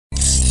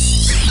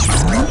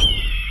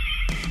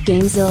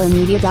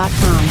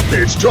GameZillaMedia.com.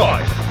 It's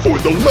time for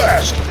the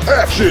Last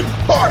Action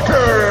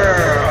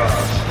Podcast!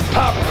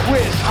 Pop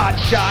quiz,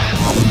 hotshot.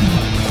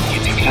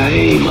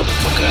 Yippee-ki-yay,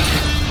 motherfucker.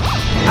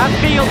 I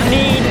feel the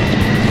need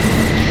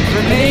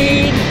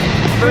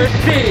for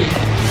speed.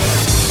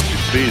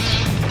 Speeds,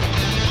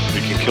 we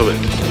can kill it.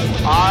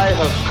 I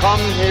have come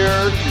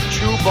here to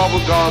chew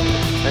bubblegum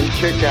and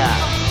kick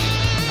ass.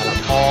 And I'm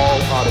all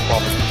out of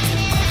bubblegum.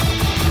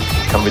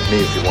 Come with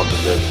me if you want to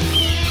live.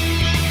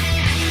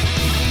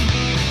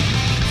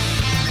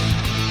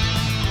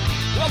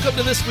 Welcome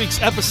to this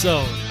week's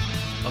episode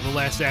of the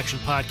Last Action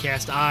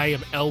Podcast. I am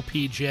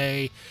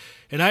LPJ,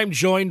 and I'm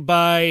joined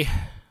by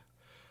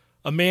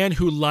a man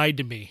who lied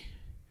to me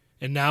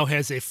and now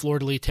has a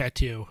fleur-de-lis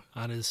tattoo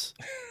on his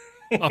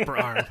upper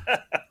arm.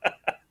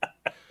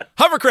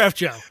 Hovercraft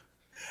Joe.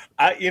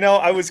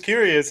 I was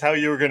curious how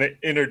you were going to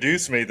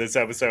introduce me this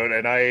episode,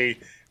 and I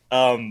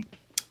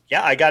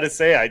got to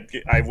say,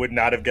 I would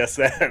not have guessed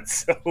that.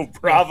 So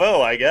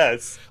bravo, I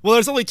guess. Well,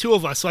 there's only two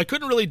of us, so I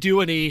couldn't really do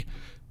any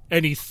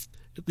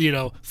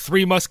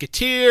Three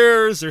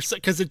Musketeers, or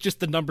because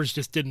the numbers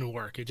just didn't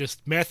work. It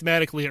just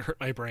mathematically it hurt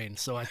my brain.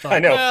 So I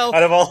thought,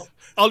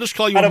 I'll just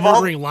call you a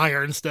murdering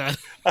liar instead.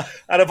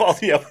 Out of all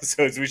the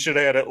episodes, we should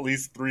have had at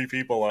least three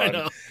people on. I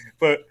know.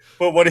 But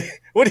what are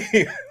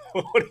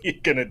you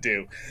gonna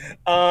do?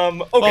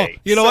 Okay,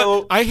 you know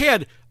what?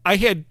 I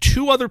had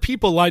two other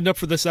people lined up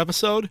for this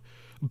episode.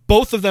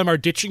 Both of them are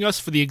ditching us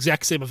for the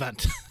exact same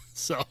event.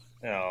 So.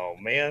 Oh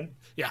man.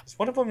 Yeah. Is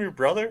one of them your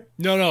brother?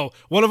 No.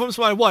 One of them's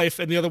my wife,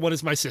 and the other one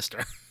is my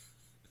sister.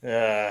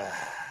 Well,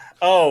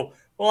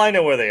 I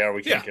know where they are.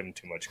 We can't give them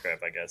too much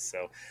crap, I guess.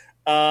 So,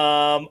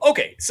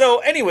 okay. So,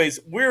 anyways,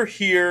 we're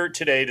here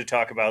today to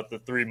talk about the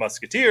Three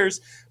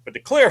Musketeers. But to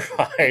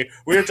clarify,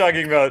 we're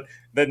talking about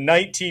the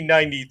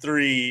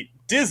 1993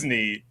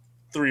 Disney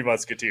Three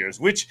Musketeers,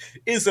 which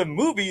is a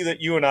movie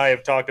that you and I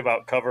have talked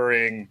about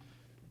covering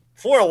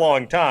for a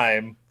long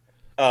time.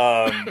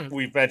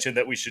 We've mentioned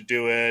that we should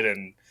do it,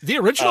 and the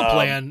original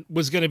plan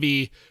was going to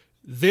be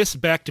this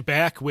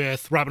back-to-back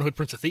with Robin Hood,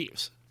 Prince of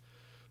Thieves.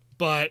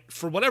 But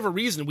for whatever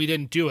reason, we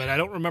didn't do it. I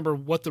don't remember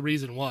what the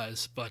reason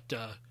was, but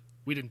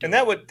we didn't do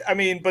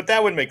it. But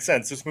that would make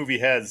sense. This movie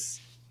has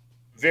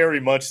very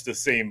much the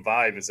same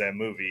vibe as that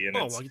movie.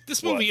 And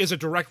this movie is a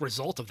direct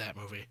result of that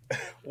movie.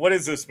 What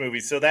is this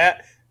movie? So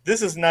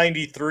this is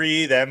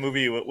 93. That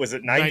movie, was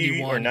it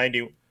 90 or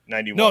 90?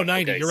 91? No,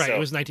 90. Okay, you're right. It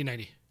was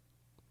 1990.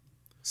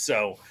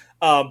 So,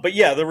 but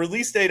yeah, the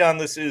release date on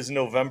this is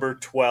November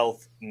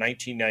 12th,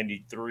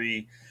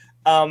 1993.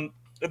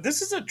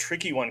 This is a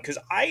tricky one because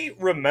I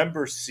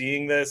remember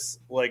seeing this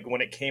like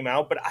when it came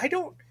out, but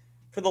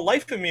for the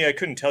life of me, I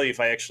couldn't tell you if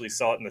I actually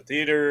saw it in the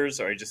theaters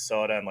or I just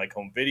saw it on like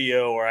home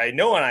video, or I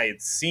know when I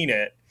had seen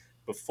it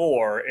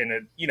before, and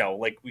it,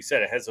 like we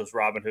said, it has those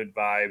Robin Hood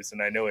vibes, and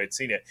I know I had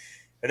seen it.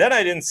 And then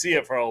I didn't see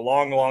it for a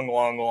long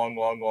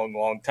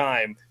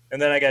time.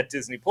 And then I got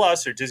Disney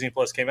Plus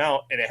came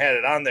out, and it had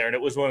it on there, and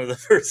it was one of the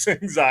first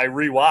things I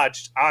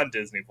rewatched on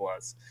Disney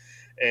Plus.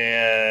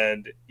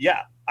 And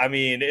yeah, I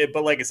mean,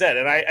 but like I said,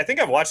 and I think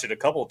I've watched it a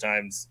couple of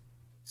times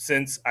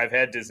since I've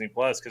had Disney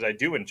Plus because I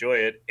do enjoy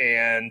it.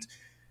 And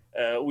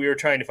we were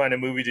trying to find a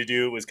movie to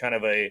do. It was kind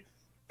of I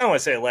don't want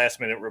to say a last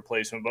minute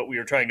replacement, but we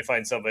were trying to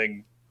find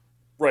something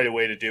right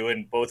away to do,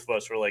 and both of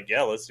us were like,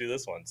 yeah, let's do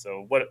this one.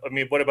 So what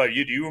about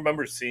you? Do you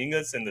remember seeing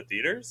this in the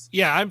theaters?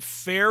 Yeah, I'm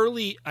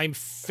fairly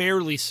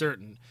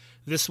certain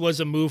this was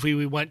a movie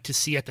we went to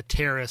see at the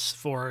Terrace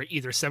for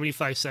either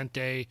 75-cent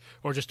day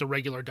or just a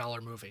regular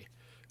dollar movie.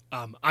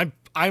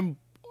 I'm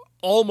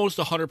almost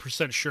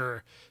 100%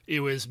 sure it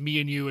was me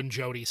and you and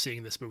Jody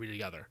seeing this movie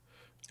together.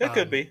 It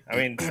could be. I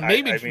mean,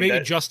 maybe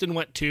Justin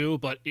went too,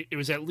 but it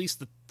was at least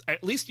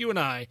you and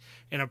I,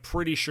 and I'm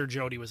pretty sure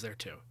Jody was there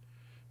too.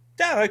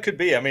 Yeah, it could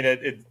be. I mean,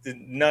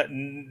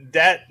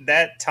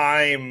 that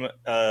time,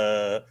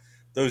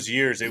 those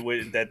years,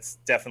 that's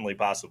definitely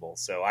possible.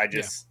 So I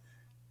just,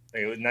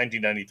 it was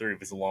 1993. It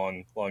was a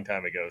long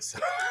time ago. So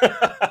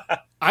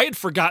I had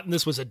forgotten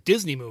this was a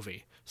Disney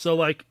movie. So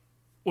like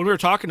when we were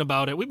talking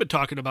about it, we've been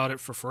talking about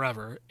it for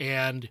forever.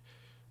 And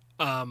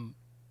when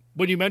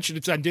you mentioned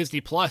it's on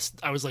Disney Plus,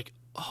 I was like,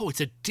 oh,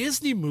 it's a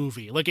Disney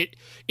movie. Like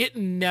it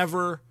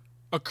never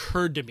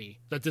occurred to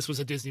me that this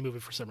was a Disney movie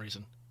for some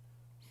reason.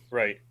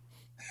 Right.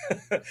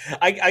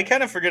 I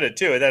kind of forget it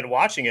too, and then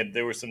watching it,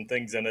 there were some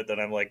things in it that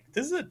I'm like,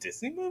 "This is a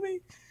Disney movie."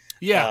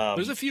 Yeah,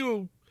 there's a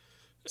few,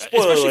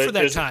 especially for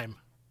that time.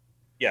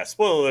 Yeah,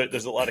 spoiler alert,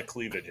 there's a lot of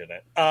cleavage in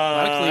it. A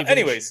lot of cleavage.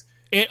 Anyways,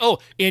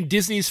 and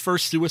Disney's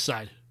first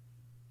suicide.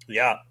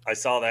 Yeah, I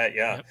saw that.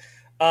 Yeah.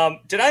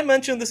 Yep. Did I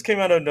mention this came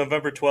out on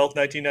November 12th,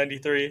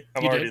 1993?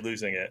 I'm already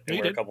losing it, and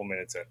we're a couple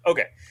minutes in.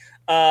 Okay.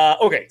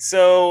 Okay.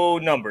 So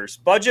numbers.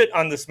 Budget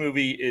on this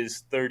movie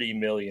is $30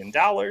 million.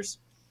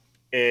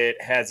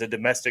 It has a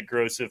domestic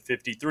gross of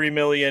 $53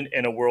 million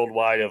and a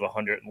worldwide of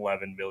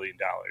 $111 million.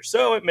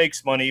 So it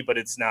makes money, but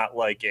it's not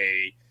like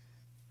a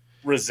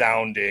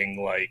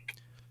resounding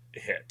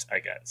hit, I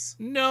guess.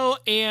 No,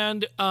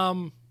 and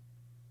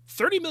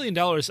 $30 million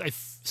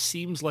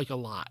seems like a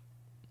lot.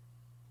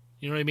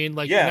 You know what I mean?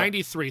 Like Yeah.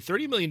 93,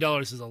 $30 million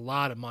is a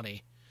lot of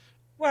money.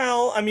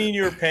 Well, I mean,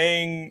 you're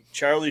paying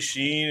Charlie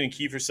Sheen and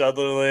Kiefer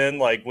Sutherland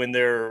like when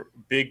they're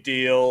big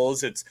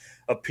deals. It's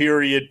a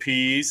period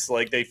piece.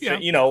 Like they, Yeah.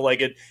 you know,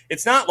 like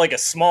it's not like a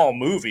small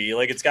movie.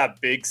 Like it's got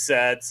big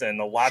sets and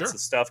lots Sure. of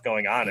stuff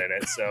going on in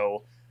it.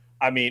 So,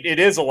 I mean, it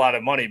is a lot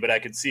of money, but I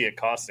could see it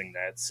costing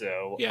that.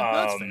 So,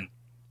 Yeah, that's fair.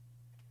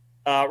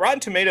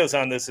 Rotten Tomatoes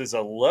on this is a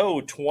low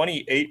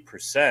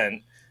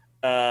 28%,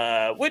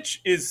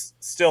 which is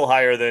still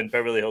higher than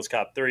Beverly Hills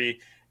Cop 3,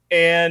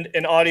 and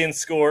an audience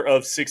score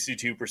of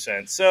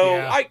 62%. So,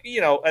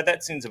 Yeah.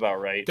 that seems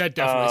about right. That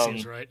definitely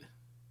seems right.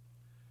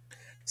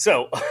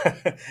 So,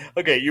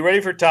 okay, you ready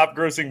for top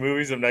grossing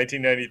movies of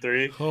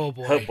 1993? Oh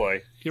boy. Oh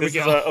boy. Here we This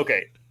is go.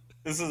 okay.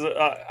 This is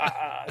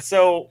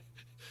so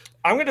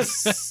I'm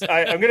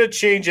gonna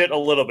change it a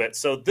little bit.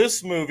 So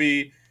this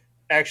movie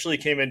actually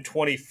came in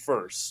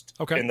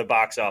 21st in the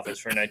box office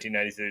for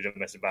 1993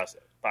 domestic box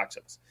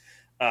office.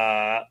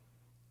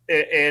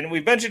 And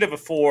we've mentioned it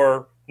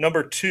before.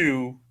 Number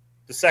 2,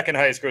 the second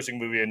highest grossing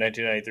movie in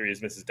 1993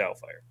 is Mrs.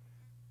 Doubtfire.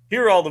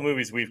 Here are all the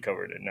movies we've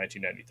covered in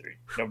 1993.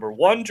 Number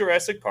 1,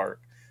 Jurassic Park.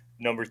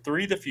 Number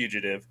 3, The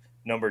Fugitive.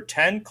 Number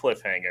 10,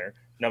 Cliffhanger.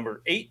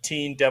 Number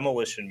 18,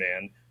 Demolition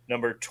Man.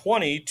 Number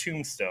 20,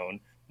 Tombstone.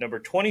 Number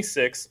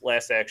 26,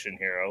 Last Action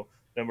Hero.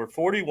 Number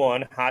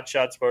 41, Hot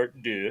Shots Part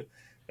 2.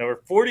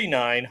 Number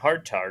 49,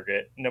 Hard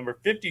Target. Number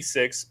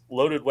 56,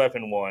 Loaded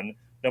Weapon 1.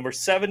 Number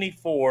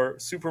 74,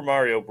 Super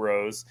Mario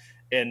Bros.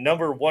 And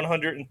number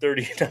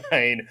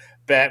 139,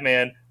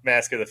 Batman,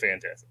 Mask of the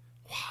Phantasm.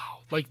 Wow.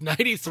 Like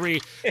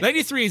 93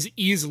 is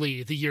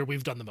easily the year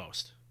we've done the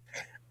most.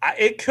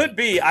 It could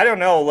be. I don't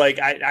know. Like,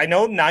 I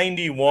know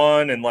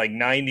 91 and like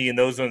 90 and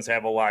those ones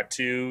have a lot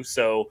too.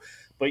 So,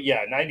 but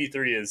yeah,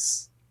 93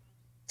 is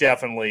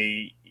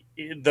definitely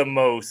the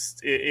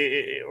most.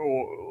 It's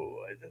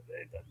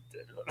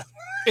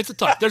a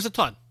ton. There's a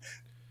ton.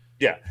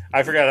 Yeah,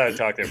 I forgot how to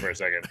talk there for a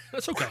second.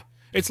 That's okay.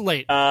 It's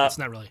late. It's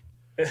not really.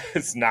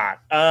 It's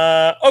not.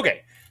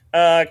 Okay.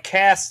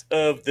 Cast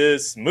of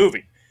this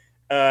movie.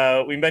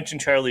 We mentioned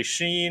Charlie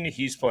Sheen.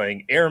 He's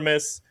playing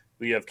Aramis.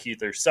 We have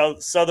Kiefer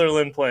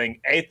Sutherland playing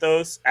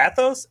Athos.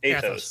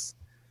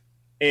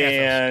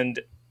 And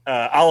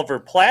Oliver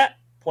Platt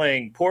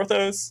playing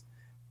Porthos.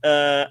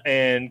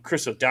 And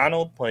Chris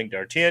O'Donnell playing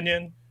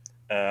D'Artagnan.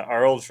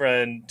 Our old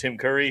friend Tim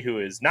Curry, who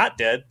is not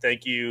dead.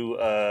 Thank you,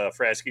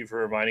 Frasky, for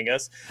reminding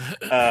us.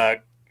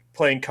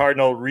 Playing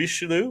Cardinal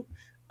Richelieu.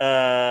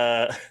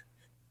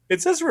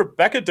 It says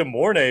Rebecca De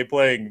Mornay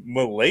playing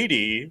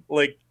Milady.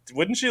 Like,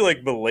 wouldn't she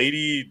like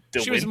Milady De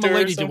Winter? She was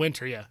Milady De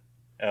Winter, yeah.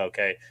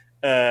 Okay.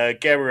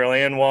 Gabrielle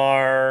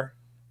Anwar,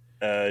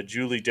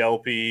 Julie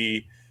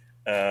Delpy.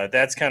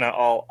 That's kind of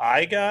all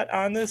I got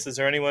on this. Is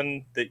there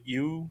anyone that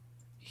you...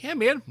 Yeah,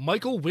 man.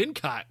 Michael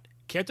Wincott.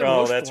 Captain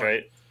Oh, Rochefort. that's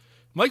right.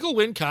 Michael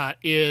Wincott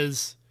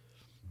is...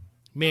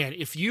 Man,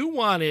 if you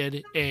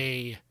wanted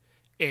a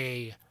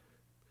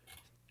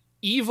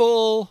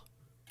evil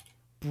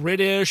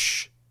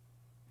British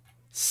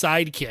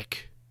sidekick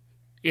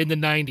in the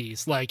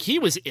 90s, like, he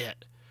was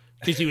it.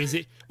 Because he was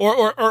it.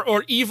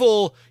 Or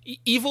evil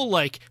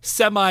like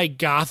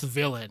semi-goth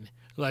villain.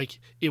 Like,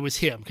 it was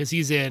him. Because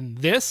he's in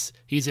this.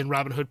 He's in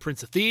Robin Hood,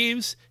 Prince of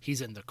Thieves.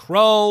 He's in The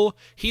Crow.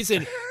 He's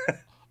in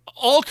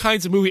all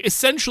kinds of movies,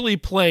 essentially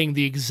playing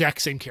the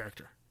exact same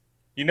character.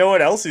 You know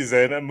what else he's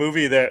in? A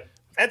movie that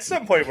at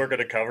some point we're going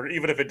to cover,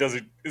 even if it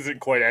isn't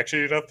quite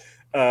action enough.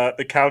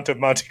 The Count of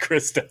Monte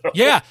Cristo.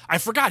 Yeah, I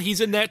forgot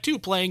he's in that too,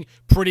 playing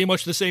pretty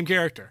much the same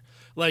character.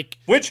 Like,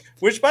 which,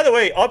 by the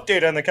way,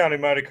 update on the Count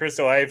of Monte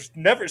Cristo. I've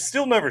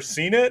still never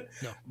seen it,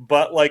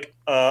 but like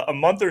a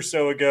month or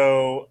so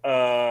ago,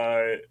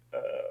 a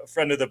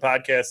friend of the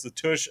podcast, the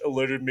Tush,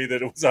 alerted me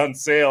that it was on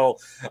sale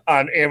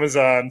on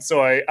Amazon.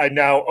 So I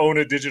now own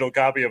a digital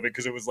copy of it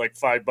because it was like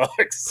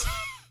 $5.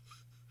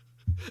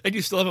 And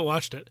you still haven't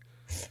watched it.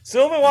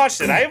 Still haven't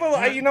watched it. I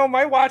have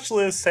my watch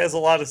list has a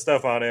lot of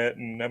stuff on it,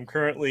 and I'm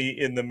currently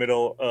in the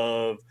middle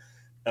of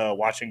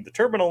watching The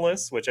Terminal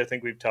List, which I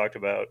think we've talked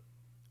about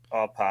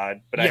off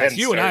pod. But yes, I hadn't.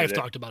 You and I have it.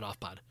 talked about off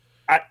pod.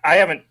 I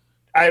haven't.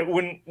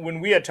 When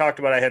we had talked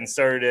about it, I hadn't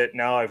started it.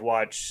 Now I've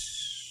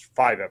watched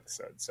 5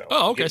 episodes. So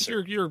okay, so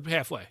you're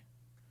halfway.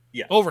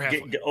 Yeah, over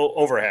halfway.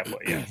 Over halfway.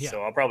 Yeah. Yeah.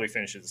 So I'll probably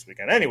finish it this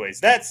weekend. Anyways,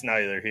 that's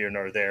neither here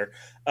nor there.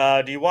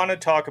 Do you want to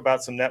talk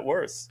about some net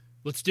worths?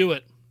 Let's do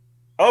it.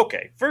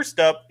 Okay, first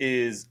up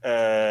is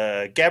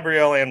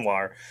Gabrielle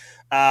Anwar.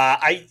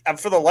 I'm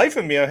for the life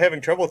of me, I'm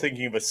having trouble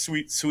thinking of a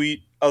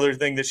sweet other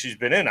thing that she's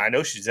been in. I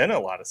know she's in a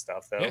lot of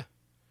stuff though. Yeah.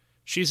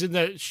 She's in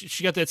that.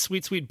 She got that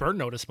sweet Burn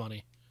Notice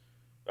money.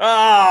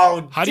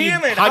 Oh, how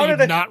damn it! How do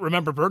you not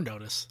remember Burn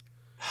Notice?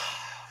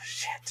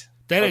 Shit.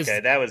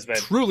 That was bad.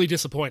 Truly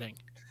disappointing.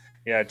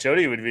 Yeah,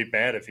 Jody would be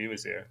mad if he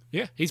was here.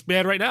 Yeah, he's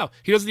mad right now.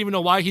 He doesn't even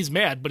know why he's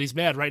mad, but he's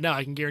mad right now.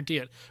 I can guarantee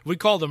it. If we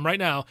called him right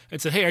now and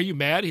said, "Hey, are you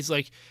mad?" He's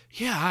like,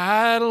 "Yeah,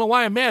 I don't know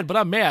why I'm mad, but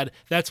I'm mad."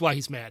 That's why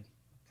he's mad.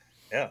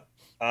 Yeah.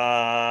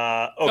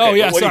 Okay, oh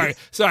yeah, sorry.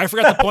 I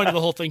forgot the point of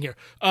the whole thing here.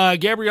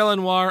 Gabrielle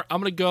Anwar,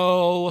 I'm gonna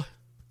go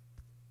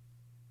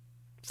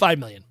 $5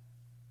 million.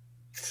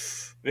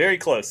 Very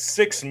close.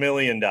 $6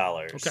 million.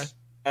 Okay.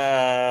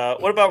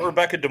 What about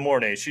Rebecca De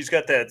Mornay? She's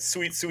got that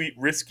sweet, sweet,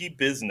 risky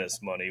business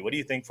money. What do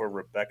you think for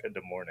Rebecca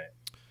De Mornay?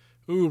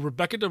 Ooh,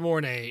 Rebecca De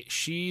Mornay.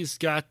 She's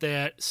got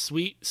that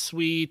sweet,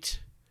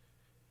 sweet.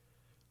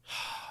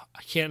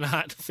 I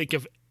cannot think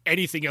of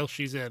anything else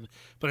she's in,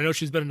 but I know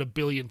she's been in a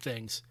billion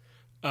things,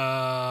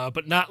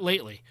 but not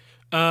lately.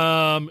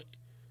 I'm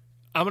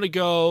gonna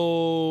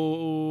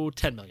go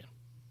 $10 million.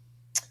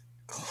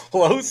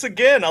 Close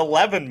again.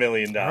 $11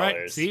 million. All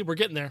right. See, we're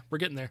getting there.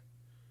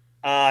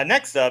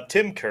 Next up,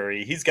 Tim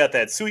Curry. He's got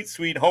that sweet,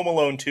 sweet Home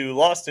Alone 2,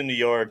 Lost in New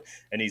York,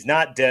 and he's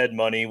not dead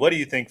money. What do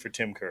you think for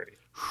Tim Curry?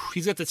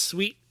 He's got the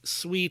sweet,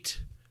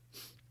 sweet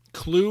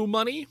Clue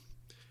money.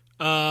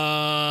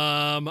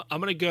 I'm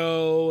gonna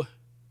go.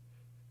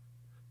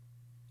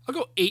 I'll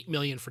go $8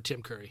 million for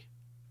Tim Curry.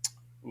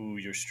 Ooh,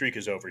 your streak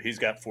is over. He's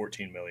got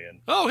 $14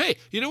 million. Oh, hey,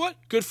 you know what?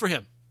 Good for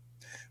him.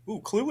 Ooh,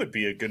 Clue would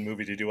be a good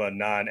movie to do on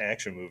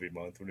non-action movie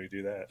month when we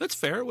do that. That's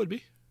fair. It would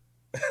be.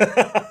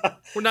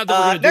 We're not that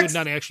we're going to do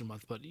a non-action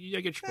month, but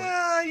I get your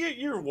point.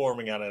 You're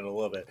warming on it a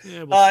little bit.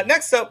 Yeah, we'll see.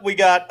 Next up, we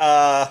got.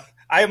 I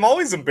am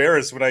always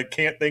embarrassed when I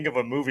can't think of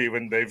a movie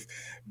when they've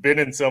been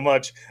in so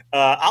much.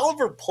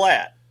 Oliver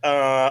Platt.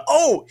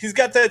 He's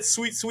got that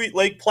sweet, sweet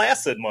Lake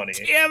Placid money.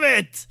 Damn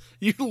it!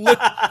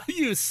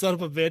 You son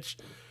of a bitch.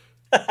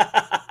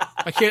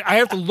 I can't. I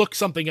have to look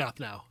something up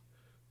now.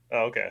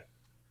 Oh, okay.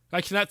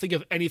 I cannot think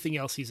of anything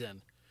else he's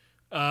in.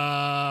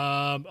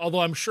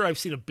 Although I'm sure I've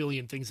seen a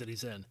billion things that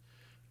he's in.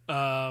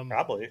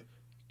 Probably.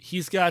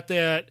 He's got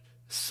that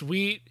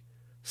sweet.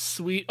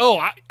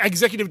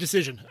 Executive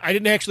Decision. I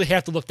didn't actually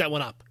have to look that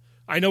one up.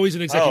 I know he's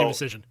an Executive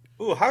Decision.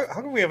 Ooh, how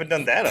come we haven't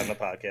done that on the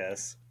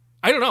podcast?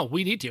 I don't know.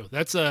 We need to.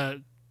 That's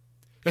a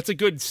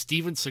good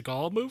Steven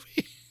Seagal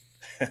movie.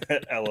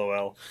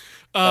 LOL.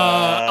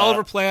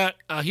 Oliver Platt.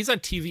 He's on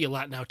TV a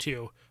lot now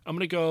too. I'll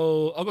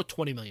go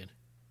 $20 million.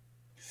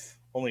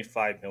 Only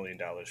 $5 million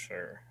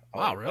for.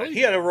 Wow, really? He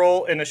had a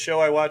role in a show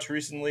I watched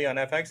recently on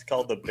FX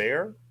called The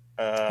Bear.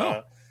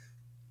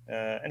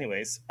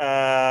 Anyways,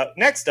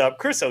 next up,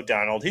 Chris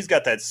O'Donnell. He's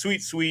got that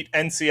sweet, sweet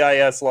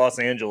NCIS Los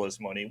Angeles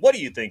money. What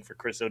do you think for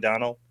Chris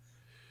O'Donnell?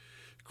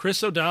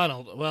 Chris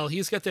O'Donnell. Well,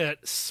 he's got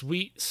that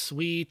sweet,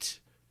 sweet.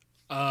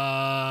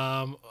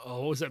 What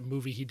was that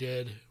movie he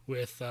did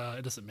with?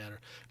 It doesn't matter.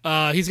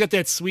 He's got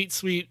that sweet,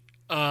 sweet.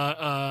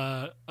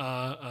 Was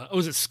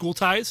it School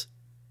Ties?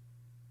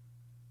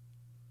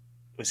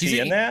 Was he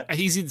in that?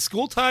 He's in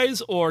School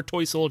Ties or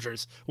Toy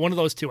Soldiers. One of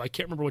those two. I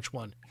can't remember which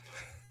one.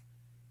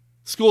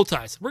 School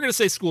Ties. We're going to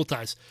say School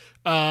Ties.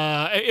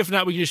 If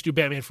not, we can just do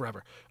Batman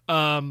Forever.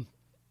 I'm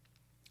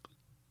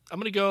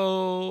going to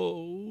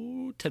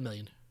go $10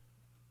 million.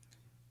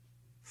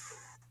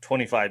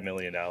 $25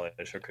 million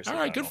for Chris All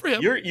O'Donnell. Right, good for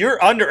him.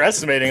 You're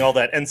underestimating all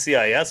that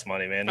NCIS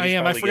money, man. I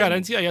am. I forgot.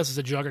 NCIS is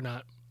a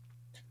juggernaut.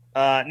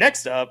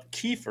 Next up,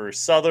 Kiefer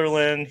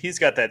Sutherland. He's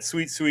got that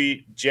sweet,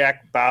 sweet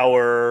Jack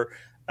Bauer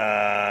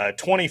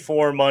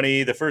 24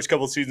 money. The first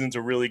couple seasons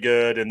are really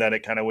good, and then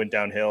it kind of went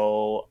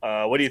downhill.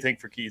 What do you think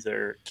for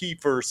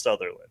Kiefer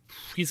Sutherland?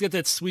 He's got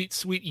that sweet,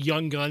 sweet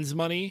Young Guns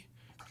money.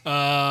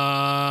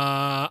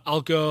 I'm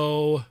going to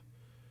go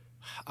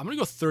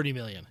 $30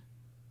 million.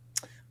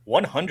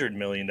 $100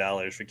 million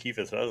for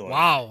Kiefer Sutherland.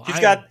 Wow.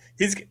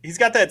 He's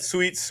got that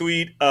sweet,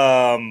 sweet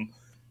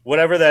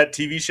whatever that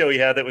TV show he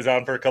had that was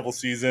on for a couple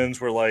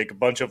seasons where like a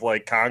bunch of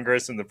like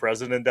Congress and the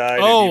president died.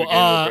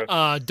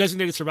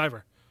 Designated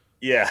Survivor.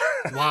 Yeah.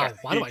 Wow.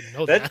 Why do I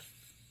know that?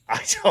 I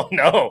don't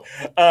know.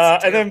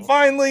 And then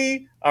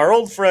finally, our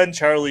old friend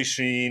Charlie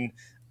Sheen.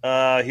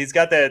 He's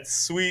got that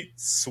sweet,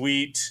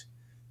 sweet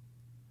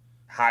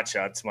Hot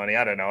Shots money.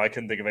 I don't know. I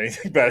couldn't think of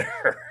anything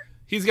better.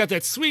 He's got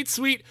that sweet,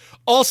 sweet,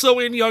 also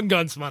in Young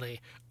Guns money.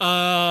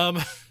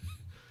 I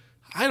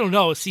don't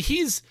know. See,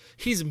 he's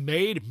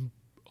made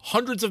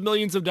hundreds of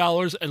millions of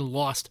dollars and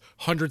lost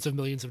hundreds of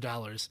millions of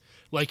dollars,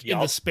 like in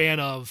the span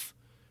of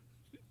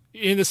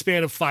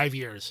 5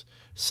 years.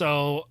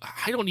 So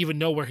I don't even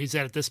know where he's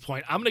at this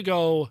point. I'll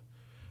go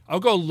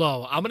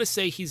low. I'm going to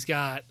say he's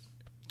got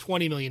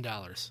 $20 million.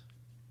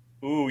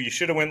 Ooh, you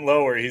should have went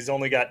lower. He's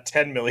only got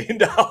 $10 million.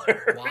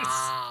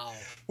 Wow.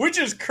 Which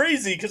is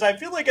crazy because I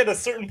feel like at a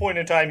certain point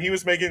in time, he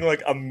was making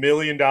like $1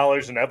 million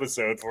an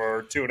episode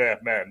for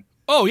 2.5 Men.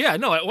 Oh, yeah.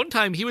 No, at one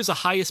time, he was the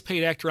highest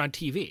paid actor on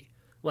TV.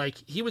 Like,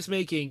 he was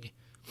making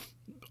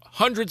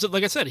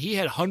like I said, he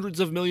had hundreds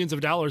of millions of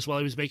dollars while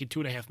he was making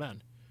 2.5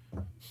 Men.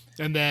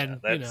 And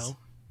then,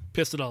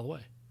 pissed it all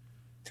away.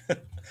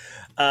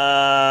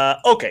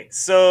 Okay,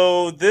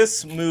 so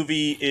this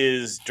movie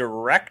is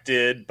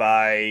directed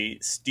by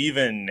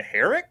Stephen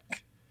Herrick?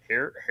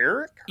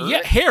 Herrick?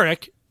 Yeah,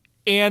 Herrick.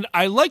 And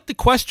I like the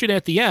question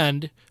at the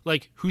end,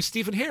 like, who's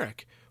Stephen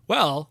Herrick?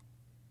 Well,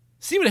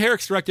 Stephen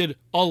Herrick's directed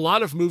a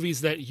lot of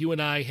movies that you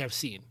and I have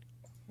seen.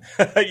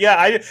 Yeah,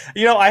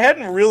 I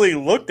hadn't really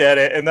looked at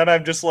it, and then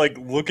I'm just like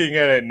looking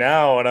at it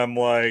now, and I'm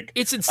like,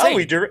 it's insane.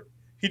 Oh,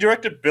 he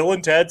directed Bill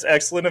and Ted's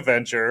Excellent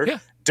Adventure. Yeah.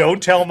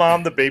 Don't Tell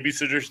Mom the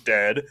Babysitter's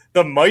Dead.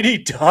 The Mighty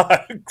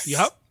Ducks.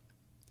 Yep.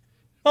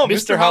 Oh,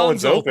 Mr.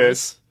 Holland's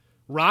Opus.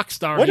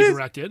 Rockstar What he is-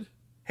 directed.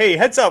 Hey,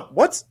 heads up.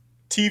 What's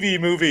TV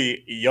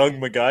movie Young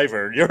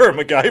MacGyver? You're a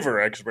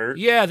MacGyver expert.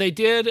 Yeah, they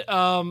did.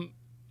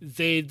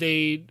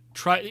 They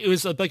tried. It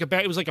was like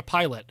a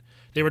pilot.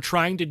 They were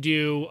trying to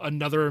do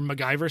another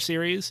MacGyver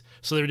series,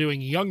 so they were doing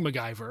Young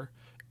MacGyver,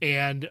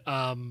 and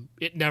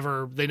they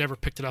never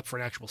picked it up for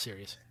an actual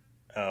series.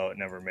 Oh, it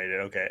never made it.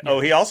 Okay. Oh,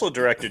 he also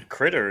directed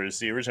Critters,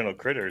 the original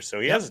Critters.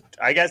 So he has.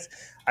 I guess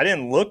I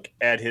didn't look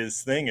at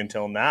his thing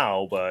until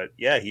now, but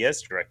yeah, he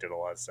has directed a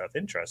lot of stuff.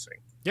 Interesting.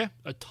 Yeah,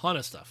 a ton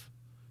of stuff.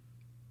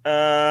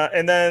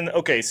 And then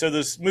okay, so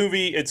this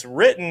movie, it's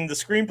written. The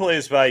screenplay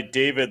is by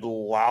David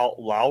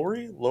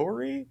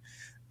Lowery.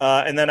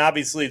 And then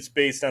obviously it's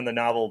based on the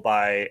novel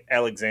by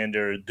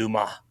Alexander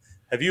Dumas.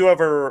 Have you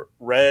ever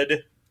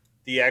read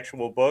the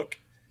actual book?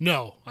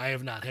 No, I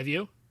have not. Have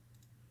you?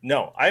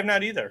 No, I have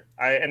not either.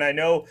 I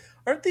know,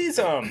 aren't these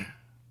and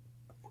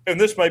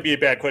this might be a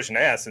bad question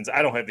to ask since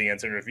I don't have the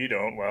answer, and if you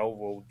don't,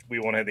 well, we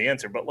won't have the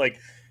answer. But like,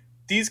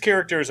 these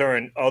characters are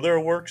in other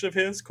works of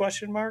his?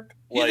 Question mark.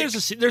 Yeah, Like,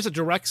 there's a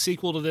direct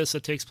sequel to this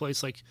that takes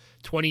place like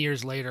 20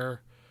 years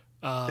later.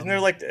 isn't there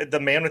like the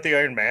Man with the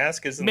Iron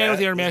Mask? Isn't Man that, with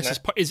the Iron Mask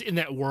isn't is in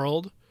that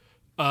world.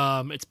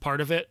 It's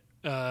part of it.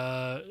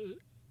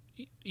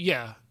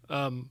 Yeah.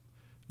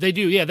 They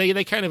do. Yeah,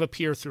 they kind of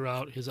appear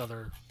throughout his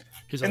other.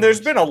 and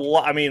there's been a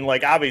lot. I mean,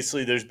 like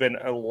obviously, there's been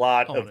a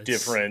lot Oh, of it's-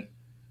 different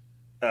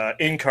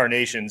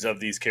incarnations of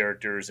these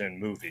characters in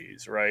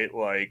movies, right?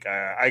 Like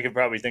I could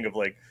probably think of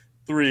like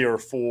 3 or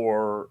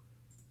 4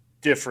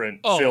 different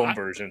film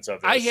versions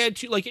of this. I had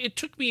to it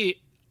took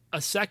me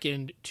a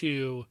second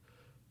to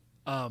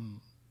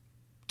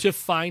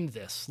find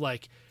this,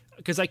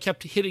 because I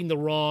kept hitting the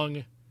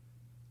wrong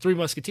Three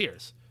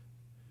Musketeers.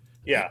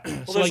 Yeah.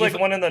 Well, So, there's like,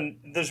 like one in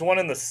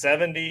the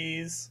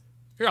 70s.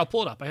 Here, I'll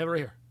pull it up. I have it right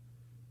here.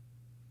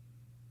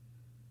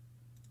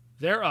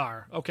 There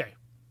are. Okay.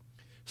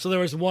 So there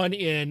was one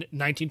in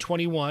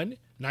 1921,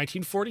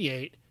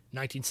 1948,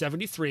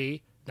 1973,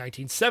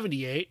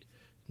 1978,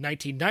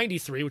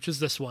 1993, which is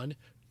this one,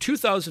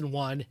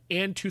 2001,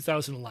 and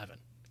 2011.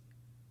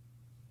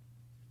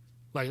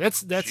 Like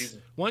that's Jesus.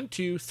 1,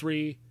 2,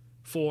 3,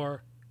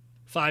 4,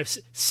 5,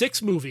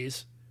 6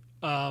 movies.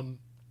 I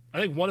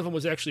think one of them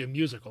was actually a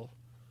musical.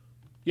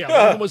 Yeah, one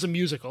of them was a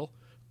musical.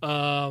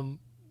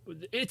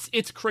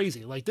 It's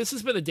crazy. Like, this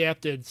has been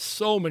adapted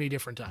so many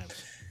different times.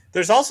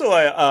 There's also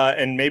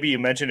and maybe you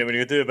mentioned it when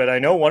you get through it, but I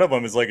know one of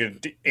them is like an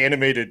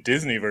animated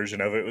Disney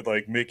version of it with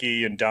like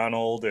Mickey and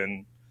Donald,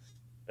 and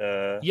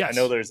Yes. I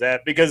know there's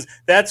that because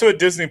that's what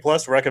Disney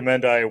Plus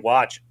recommend I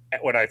watch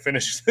when I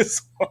finish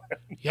this one.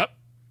 Yep.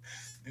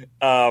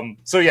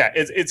 So yeah,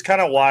 it's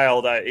kind of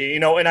wild,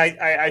 and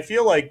I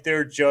feel like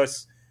they're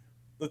just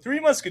the Three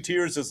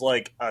Musketeers is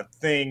like a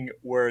thing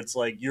where it's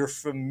like you're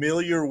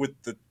familiar with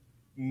the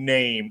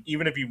name,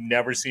 even if you've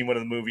never seen one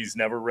of the movies,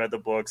 never read the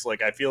books.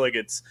 Like I feel like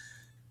it's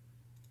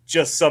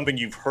just something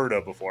you've heard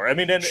of before. I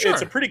mean, and Sure.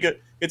 it's a pretty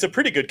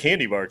good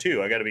candy bar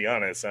too. I got to be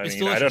honest. I It's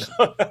mean, I don't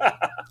delicious.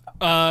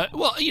 know.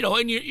 Well,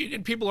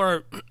 and people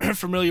are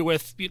familiar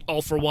with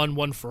All for One,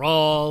 One for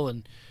All,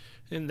 and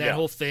that Yeah.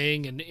 whole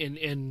thing,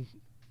 and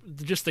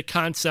just the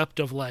concept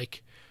of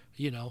like,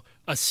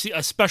 a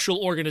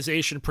special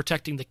organization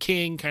protecting the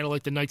king, kind of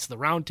like the Knights of the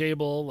Round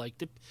Table.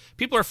 Like,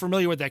 people are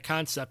familiar with that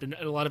concept, and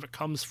a lot of it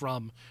comes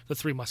from the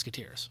Three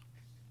Musketeers.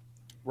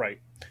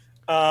 Right.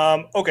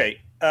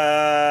 Okay.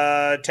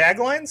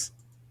 Taglines.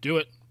 Do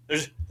it.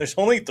 There's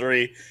only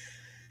 3.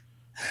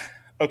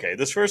 Okay,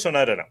 this first one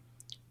I don't know.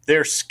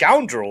 They're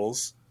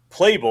scoundrels,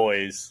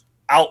 playboys,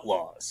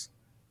 outlaws,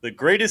 the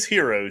greatest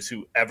heroes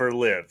who ever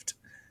lived.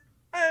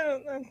 I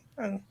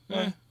don't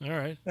know. All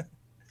right.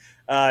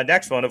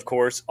 Next one, of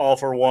course, All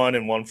for One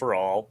and One for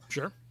All.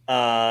 Sure.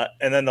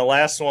 And then the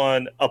last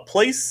one, A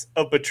Place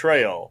of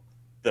Betrayal,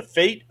 The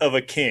Fate of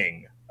a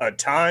King, A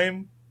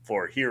Time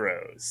for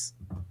Heroes.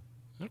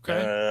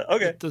 Okay.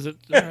 Okay. Does it?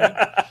 All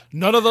right.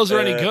 None of those are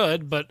any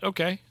good, but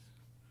okay.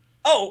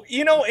 Oh,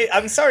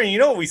 I'm sorry.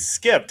 What we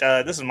skipped?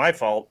 This is my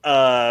fault.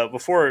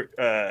 Before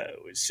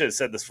we should have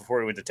said this before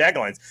we went to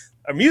taglines.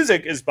 Our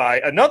music is by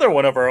another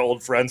one of our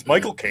old friends,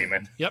 Michael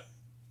Kamen. Yep.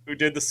 Who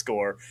did the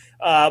score.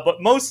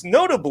 But most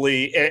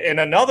notably, in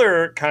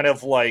another kind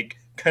of like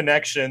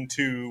connection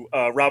to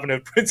Robin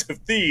Hood, Prince of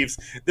Thieves,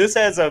 this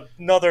has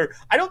another.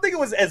 I don't think it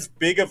was as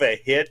big of a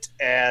hit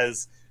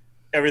as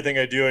Everything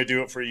I Do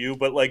It For You,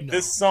 but like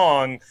this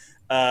song.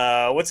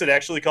 What's it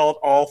actually called?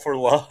 All for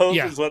Love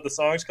is what the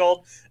song's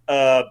called,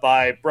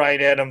 by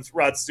Bryan Adams,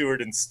 Rod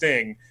Stewart, and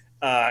Sting.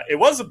 It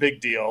was a big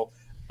deal,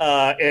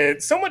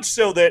 and so much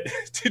so that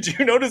did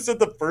you notice that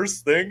the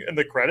first thing in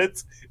the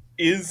credits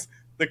is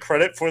the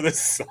credit for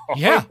this song?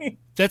 Yeah,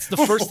 that's the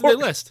first thing they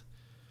list.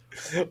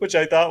 Which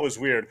I thought was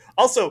weird.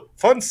 Also,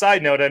 fun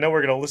side note, I know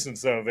we're going to listen to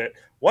some of it.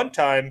 One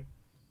time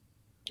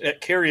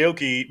at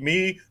karaoke,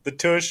 me, the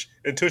Tush,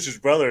 and Tush's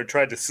brother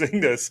tried to sing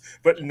this,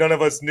 but none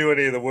of us knew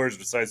any of the words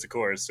besides the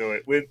chorus, so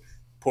it went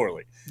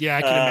poorly. Yeah,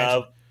 I can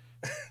imagine.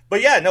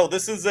 But yeah, no,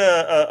 this is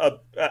I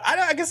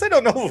guess I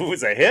don't know if it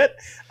was a hit.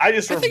 I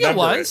just remember think it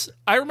was.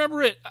 I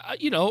remember it.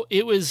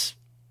 It was.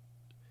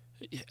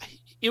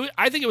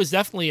 I think it was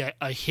definitely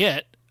a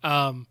hit.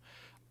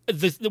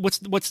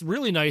 What's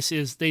really nice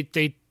is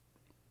they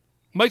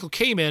Michael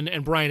Kamen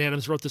and Bryan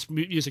Adams wrote this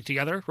wrote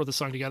the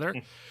song together,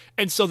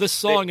 and so this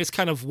song is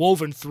kind of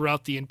woven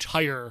throughout the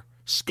entire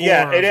score.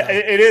 Yeah,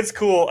 it is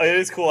cool. It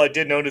is cool. I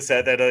did notice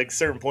that at like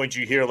certain points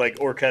you hear like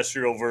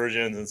orchestral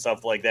versions and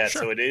stuff like that.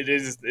 Sure. So it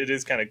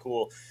is kind of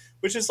cool.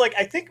 Which is like,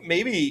 I think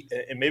maybe,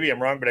 and maybe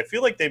I'm wrong, but I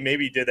feel like they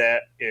maybe did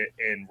that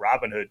in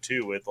Robin Hood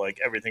too, with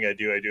like Everything I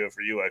Do it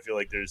for You. I feel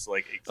like there's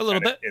like a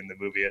little bit in the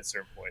movie at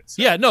certain points.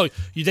 So. Yeah, no,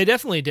 they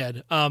definitely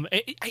did.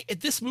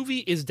 This movie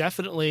is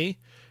definitely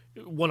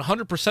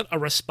 100% a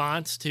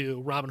response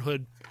to Robin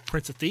Hood,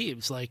 Prince of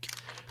Thieves. Like,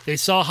 they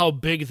saw how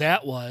big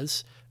that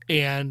was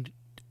and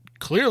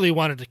clearly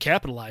wanted to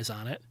capitalize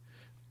on it.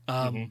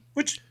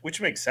 Which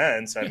makes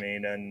sense. I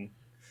mean, and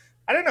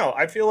I don't know.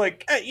 I feel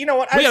like, you know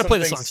what? We gotta play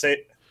the song.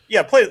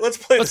 Yeah, let's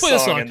play the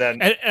song, and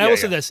then. And I will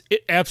say this: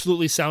 it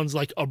absolutely sounds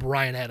like a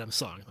Bryan Adams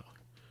song, though.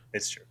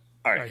 It's true.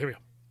 All right, here we go.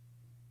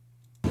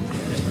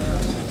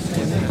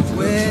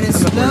 When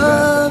it's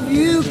love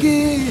you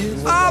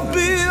give, I'll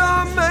be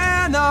a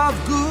man of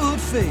good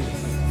faith.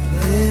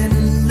 When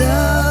in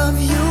love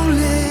you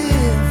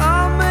live,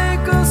 I'll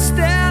make a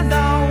stand,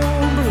 I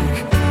won't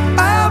break.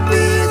 I'll be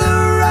the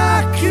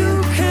rock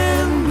you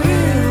can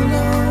build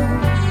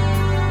on.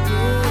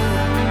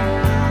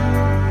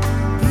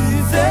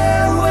 Be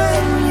there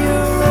when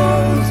you're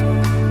old,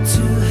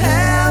 to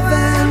have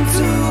and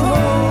to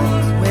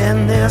hold. When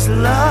there's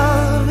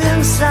love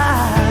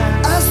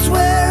inside, I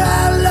swear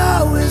I'll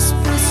always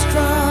be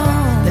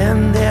strong.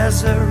 Then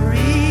there's a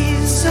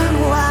reason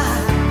why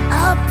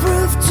I'll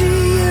prove to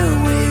you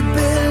we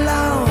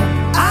belong.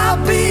 I'll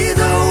be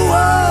the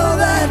wall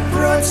that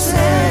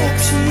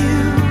protects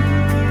you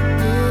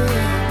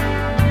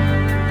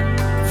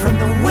from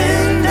the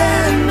wind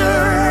and the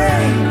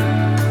rain,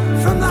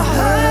 from the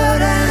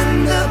hurt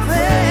and the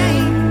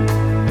pain.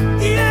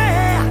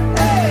 Yeah,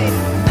 hey.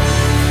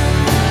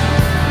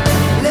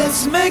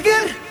 Let's make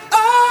it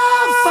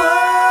all for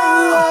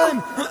one,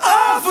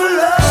 all for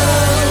love.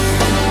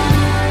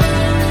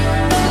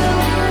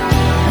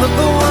 But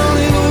the one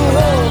you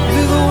hold be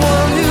the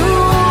one you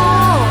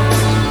want,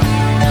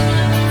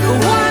 the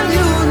one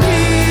you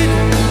need.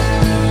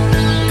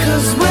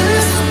 'Cause when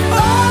it's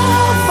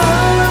all for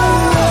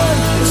one,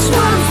 it's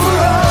one for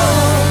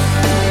all.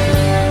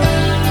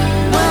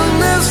 When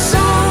there's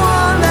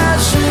someone that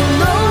you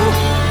know,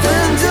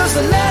 then just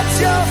let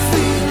your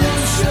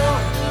feelings show.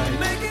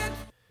 Make it.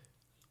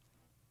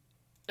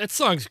 That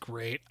song's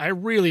great. I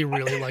really,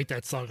 really like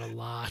that song a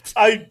lot.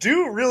 I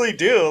really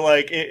do.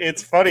 Like,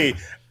 it's funny.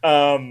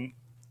 And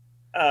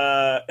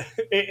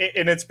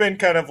it's been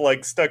kind of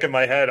like stuck in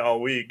my head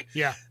all week.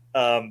 Yeah.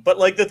 But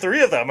like the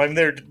three of them, I mean,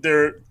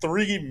 they're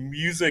three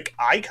music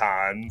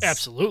icons.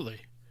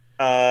 Absolutely.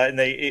 And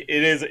it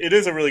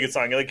is a really good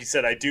song. Like you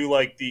said, I do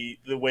like the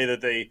way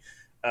that they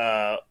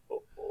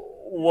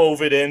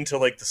wove it into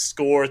like the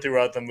score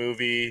throughout the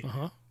movie.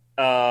 Yeah.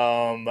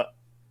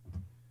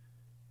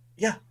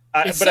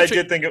 But I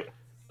did think it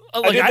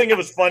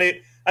was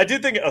funny. I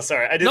did think. Oh,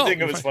 sorry. I did think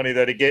it was funny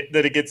that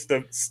it gets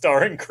the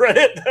starring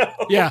credit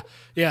though. Yeah.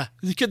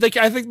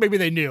 I think maybe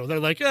they knew. They're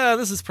like,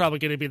 this is probably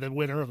going to be the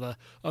winner of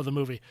the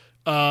movie.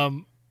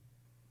 Yeah,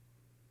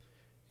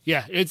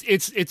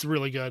 it's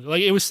really good.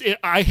 Like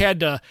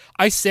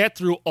I sat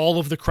through all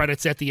of the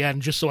credits at the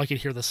end just so I could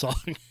hear the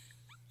song.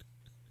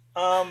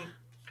 I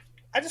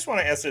just want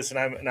to ask this, and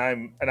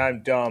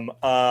I'm dumb.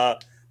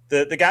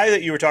 The guy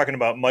that you were talking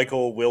about,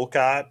 Michael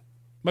Wilcott.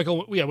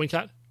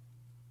 Wincott.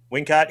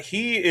 Wincott.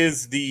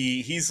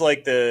 He's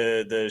like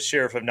the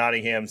sheriff of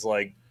Nottingham's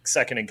like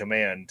second in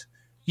command.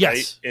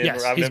 Yes, right?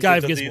 yes. He's Guy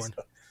of Gisborne.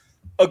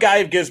 Oh, Guy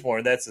of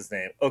Gisborne. That's his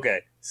name.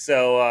 Okay,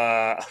 so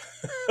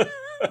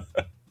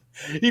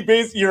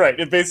you're right.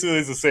 It basically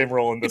is the same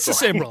role in this. It's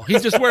the same role.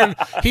 He's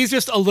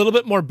just a little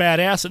bit more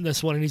badass in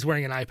this one, and he's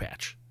wearing an eye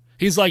patch.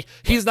 He's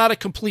not a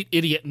complete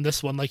idiot in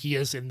this one like he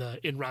is in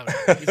Robin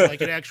Hood. He's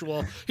like an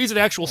actual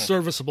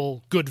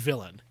serviceable good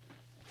villain.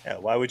 Yeah,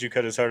 why would you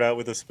cut his heart out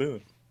with a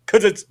spoon?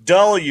 Because it's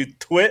dull, you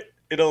twit.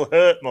 It'll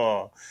hurt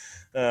more.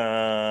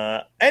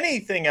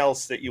 Anything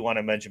else that you want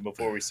to mention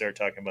before we start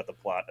talking about the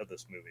plot of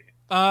this movie?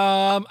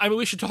 I mean,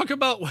 we should talk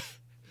about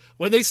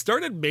when they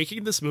started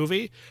making this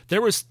movie.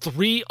 There was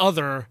three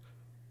other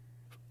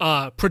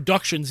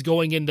productions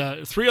going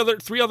into three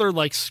other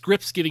like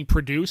scripts getting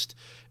produced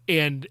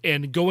and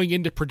going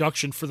into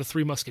production for the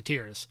Three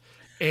Musketeers,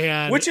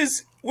 and which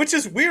is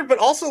weird, but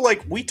also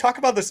like we talk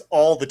about this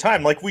all the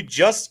time. Like we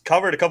just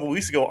covered a couple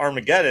weeks ago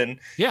Armageddon,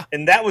 yeah,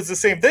 and that was the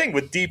same thing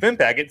with Deep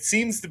Impact. It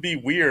seems to be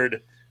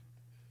weird.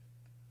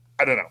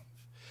 I don't know.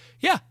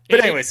 Yeah, but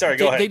anyway, sorry.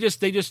 Go ahead.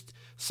 They just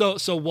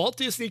so Walt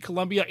Disney,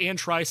 Columbia, and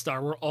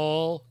TriStar were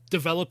all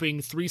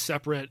developing three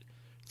separate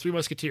Three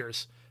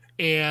Musketeers,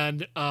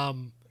 and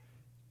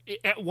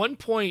at one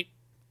point,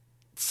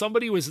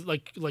 somebody was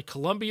like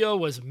Columbia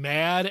was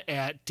mad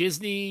at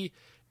Disney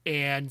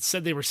and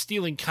said they were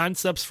stealing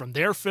concepts from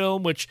their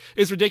film, which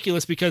is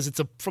ridiculous because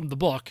it's from the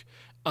book.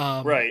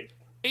 Right.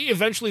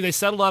 Eventually, they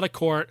settled out of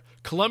court.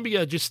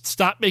 Columbia just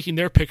stopped making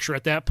their picture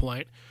at that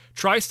point.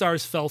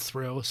 TriStars fell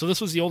through, so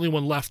this was the only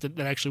one left that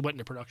actually went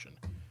into production.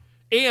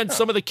 And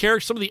some of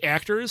the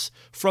actors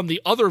from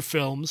the other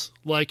films,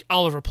 like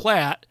Oliver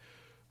Platt,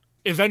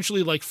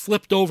 eventually like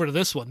flipped over to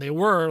this one. They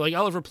were like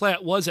Oliver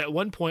Platt was at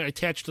one point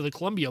attached to the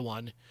Columbia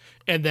one,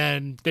 and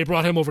then they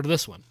brought him over to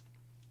this one.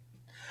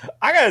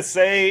 I gotta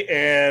say,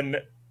 and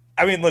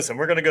I mean, listen,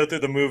 we're gonna go through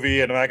the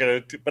movie, and I'm not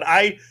gonna, but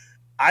I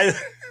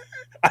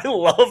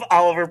love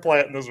Oliver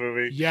Platt in this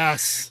movie.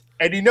 Yes.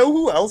 And you know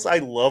who else I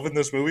love in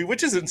this movie,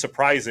 which isn't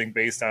surprising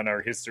based on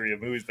our history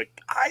of movies, but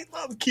I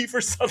love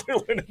Kiefer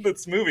Sutherland in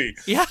this movie.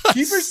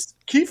 Yes.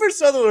 Kiefer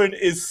Sutherland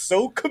is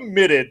so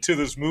committed to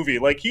this movie.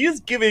 Like, he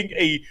is giving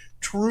a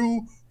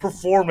true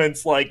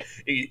performance. Like,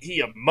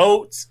 he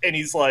emotes, and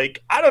he's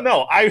like, I don't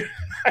know. I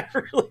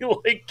really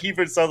like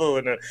Kiefer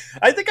Sutherland.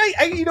 I think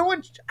I you know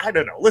what? I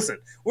don't know. Listen,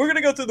 we're going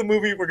to go through the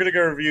movie. We're going to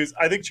go reviews.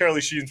 I think Charlie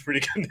Sheen's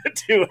pretty good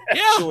too,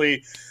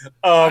 actually.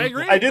 Yeah. I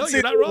agree. I did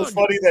say that it was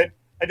funny that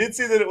I did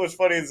see that it was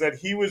funny is that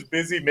he was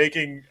busy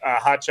making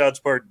Hot Shots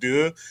Part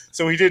 2,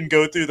 so he didn't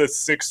go through the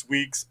 6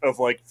 weeks of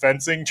like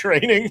fencing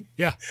training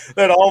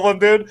that all of them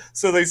did.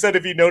 So they said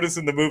if you notice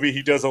in the movie,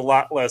 he does a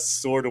lot less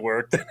sword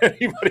work than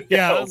anybody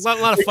else. Yeah, a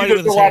lot of fighting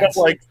with his hands. hands. A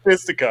lot of like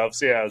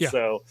fisticuffs, yeah.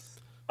 So,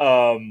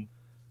 all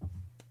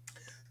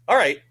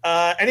right.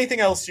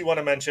 Anything else you want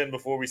to mention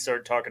before we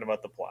start talking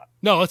about the plot?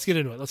 No, let's get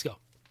into it. Let's go.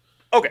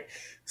 Okay.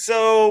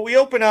 So we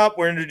open up.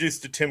 We're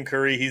introduced to Tim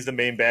Curry. He's the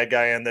main bad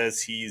guy in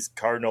this. He's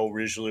Cardinal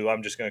Richelieu.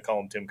 I'm just going to call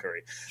him Tim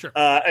Curry. Sure.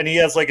 And he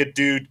has like a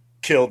dude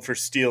killed for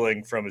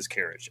stealing from his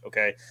carriage.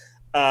 Okay.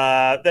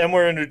 Then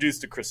we're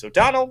introduced to Chris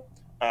O'Donnell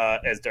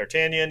as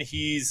D'Artagnan.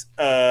 He's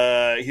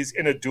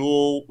in a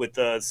duel with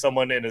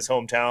someone in his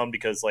hometown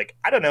because, like,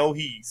 I don't know,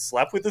 he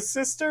slept with his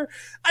sister.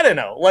 I don't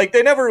know. Like,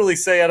 they never really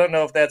say. I don't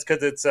know if that's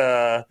because it's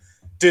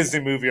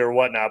Disney movie or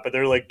whatnot, but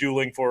they're like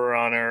dueling for her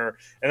honor,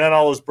 and then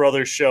all his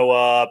brothers show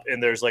up,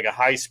 and there's like a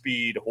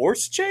high-speed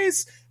horse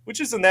chase, which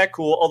isn't that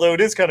cool, although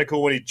it is kind of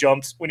cool when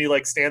he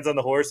like stands on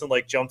the horse and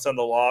like jumps on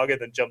the log and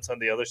then jumps on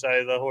the other side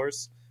of the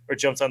horse, or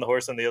jumps on the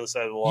horse on the other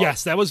side of the log.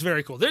 Yes, that was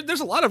very cool.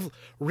 There's a lot of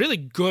really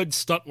good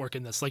stunt work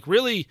in this, like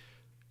really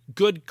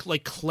good,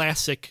 like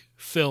classic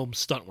film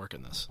stunt work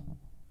in this.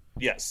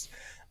 Yes.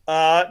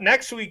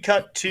 Next we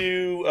cut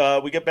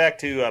to we get back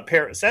to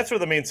Paris. That's where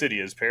the main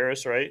city is,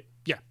 Paris, right?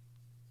 Yeah.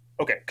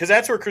 Okay, because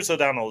that's where Chris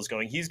O'Donnell is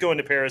going. He's going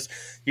to Paris.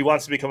 He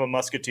wants to become a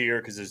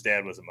musketeer because his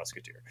dad was a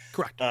musketeer.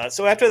 Correct.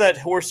 So after that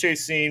horse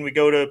chase scene, we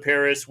go to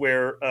Paris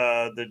where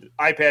the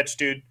eye patch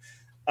dude,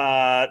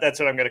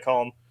 that's what I'm going to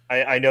call him.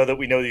 I know that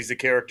we know he's a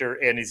character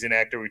and he's an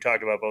actor. We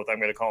talked about both. I'm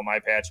going to call him Eye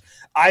Patch.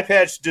 Eye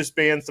Patch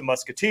disbands the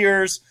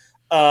musketeers.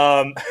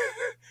 And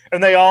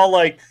they all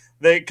like...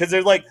 Because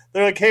they're like,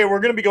 hey,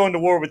 we're going to be going to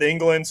war with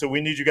England, so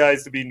we need you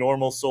guys to be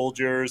normal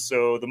soldiers.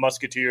 So the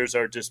musketeers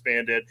are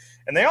disbanded,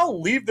 and they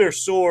all leave their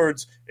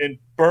swords and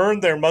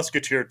burn their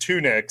musketeer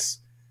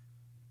tunics.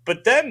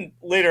 But then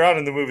later on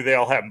in the movie, they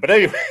all have them. But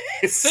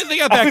anyways, they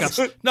got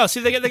backups. No, see,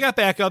 they got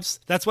backups.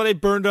 That's why they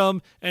burned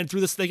them, and through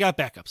this, they got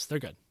backups. They're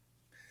good.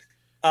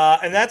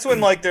 And that's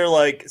when like they're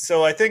like,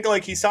 so I think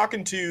like he's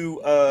talking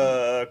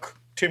to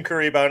Tim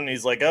Curry about it, and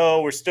he's like,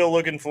 oh, we're still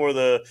looking for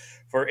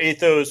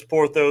Athos,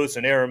 Porthos,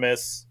 and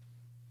Aramis,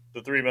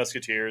 the three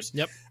musketeers.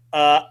 Yep.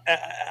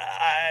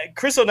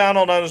 Chris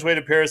O'Donnell on his way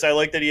to Paris, I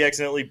like that he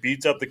accidentally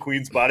beats up the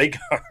Queen's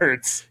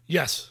bodyguards.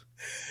 Yes.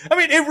 I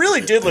mean, it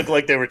really did look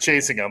like they were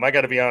chasing him, I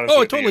got to be honest with you.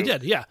 Oh, it totally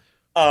did, yeah.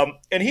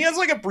 And he has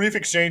like a brief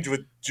exchange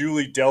with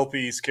Julie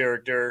Delpy's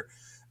character,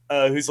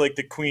 who's like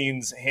the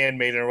Queen's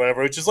handmaiden or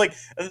whatever, which is like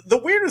the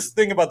weirdest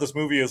thing about this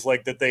movie is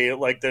like that they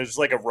like there's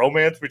like a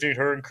romance between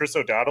her and Chris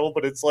O'Donnell,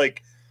 but it's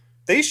like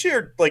they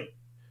shared like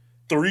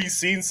 3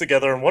 scenes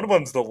together, and one of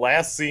them's the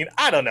last scene.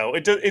 I don't know.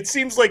 It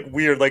seems like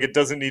weird, like it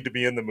doesn't need to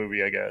be in the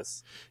movie, I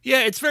guess.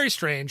 Yeah, it's very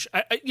strange.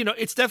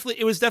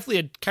 It was definitely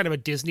a kind of a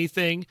Disney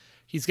thing.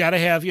 He's got to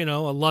have a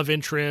love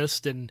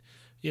interest and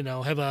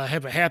have a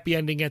happy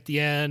ending at the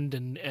end,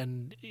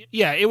 and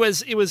yeah, it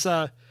was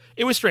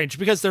strange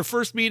because their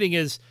first meeting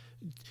is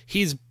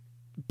he's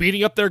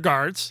beating up their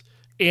guards,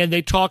 and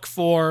they talk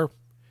for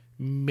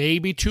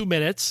maybe 2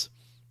 minutes,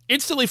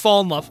 instantly fall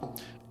in love,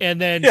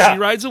 and then she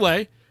rides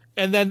away.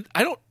 And then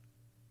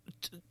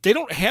they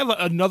don't have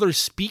another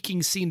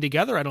speaking scene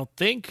together, I don't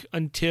think,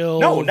 until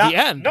the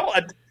end. No,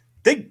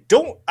 they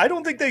don't. I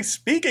don't think they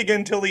speak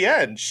again until the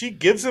end. She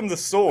gives him the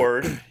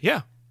sword.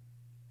 Yeah.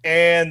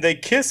 And they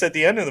kiss at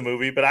the end of the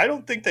movie, but I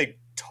don't think they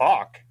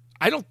talk.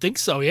 I don't think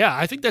so, yeah.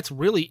 I think that's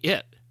really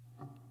it.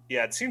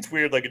 Yeah, it seems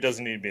weird, like it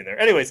doesn't need to be in there.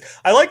 Anyways,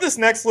 I like this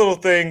next little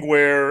thing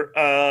where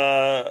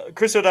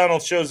Chris O'Donnell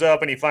shows up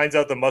and he finds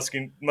out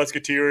the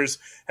musketeers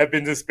have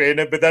been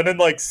disbanded, but then in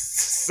like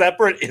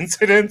separate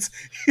incidents,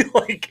 he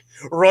like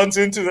runs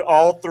into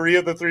all 3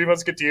 of the 3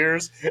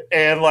 musketeers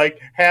and like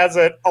has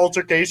an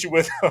altercation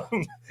with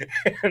them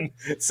and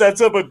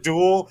sets up a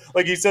duel.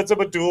 Like he sets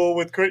up a duel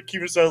with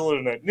Kiefer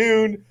Sutherland at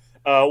noon.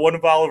 One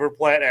with Oliver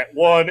Platt at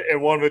 1,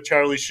 and one with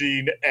Charlie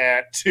Sheen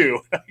at 2.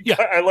 Yeah,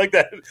 I like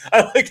that.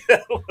 I like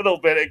that a little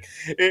bit.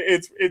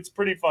 It's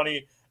pretty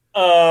funny.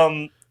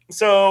 He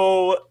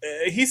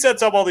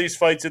sets up all these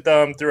fights with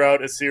them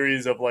throughout a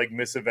series of like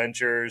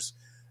misadventures.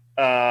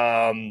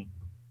 Tim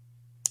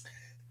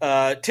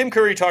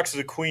Curry talks to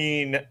the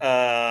Queen,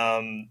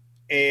 and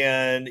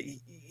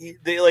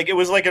they like it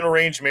was like an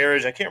arranged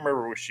marriage. I can't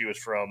remember where she was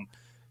from.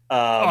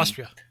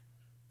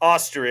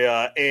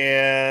 Austria,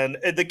 and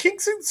the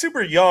king's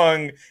super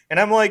young, and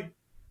I'm like,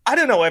 I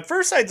don't know. At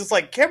first, I just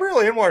like Gabrielle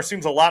Anwar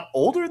seems a lot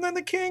older than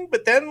the king,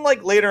 but then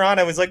like later on,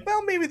 I was like,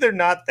 well, maybe they're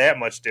not that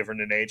much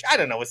different in age. I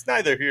don't know. It's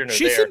neither here nor there.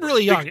 She seemed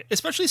really young,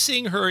 especially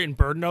seeing her in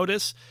Bird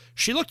Notice.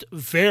 She looked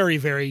very,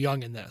 very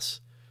young in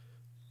this,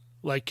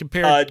 like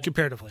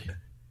comparatively.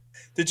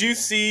 Did you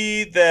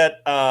see that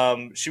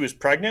she was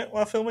pregnant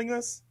while filming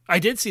this? I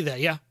did see that.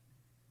 Yeah.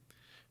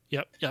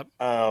 Yep.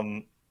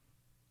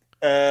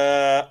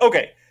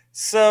 Okay.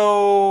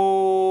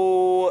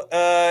 So,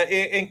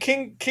 and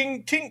Tim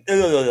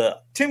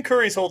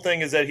Curry's whole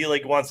thing is that he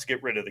like wants to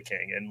get rid of the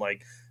king and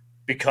like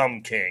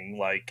become king.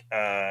 Like,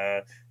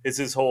 is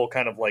his whole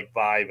kind of like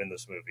vibe in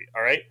this movie.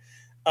 All right.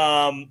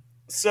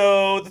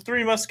 So the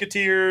Three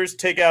Musketeers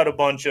take out a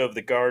bunch of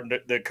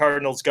the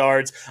Cardinals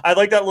guards. I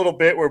like that little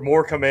bit where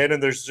more come in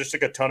and there's just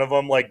like a ton of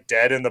them like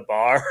dead in the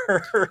bar.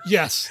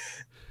 Yes.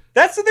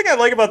 That's the thing I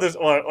like about this.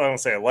 Well, I don't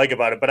say I like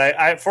about it, but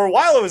I for a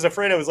while I was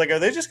afraid. I was like, are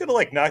they just going to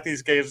like knock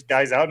these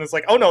guys out? And it's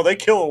like, oh no, they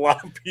kill a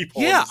lot of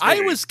people. Yeah,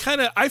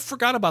 I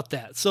forgot about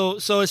that. So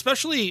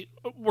especially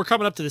we're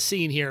coming up to the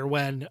scene here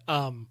when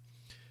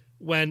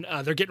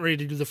they're getting ready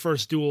to do the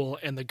first duel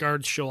and the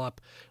guards show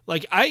up.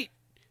 Like I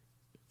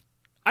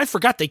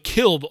forgot they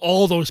killed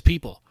all those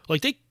people.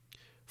 Like they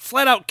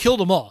flat out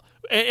killed them all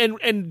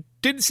and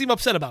didn't seem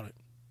upset about it.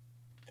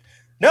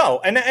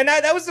 No, and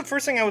that was the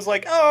first thing I was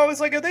like, are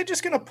they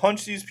just going to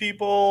punch these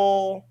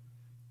people?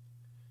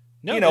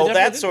 No,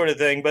 that sort of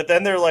thing. But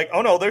then they're like,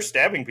 oh no, they're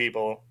stabbing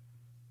people.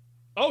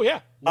 Oh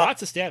yeah,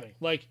 lots of stabbing.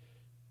 Like,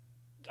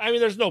 I mean,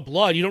 there's no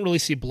blood. You don't really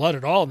see blood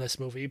at all in this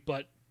movie,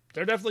 but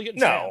they're definitely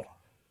getting stabbed.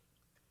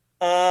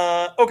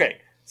 Okay.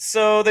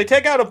 So they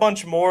take out a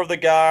bunch more of the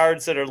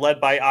guards that are led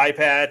by Eye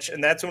Patch,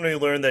 and that's when we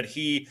learn that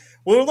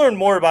we'll learn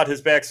more about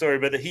his backstory,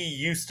 but that he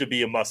used to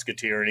be a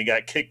musketeer and he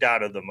got kicked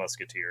out of the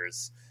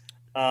Musketeers.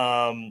 He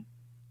got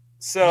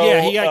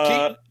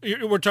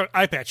we're talking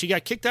Eye Patch. He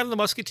got kicked out of the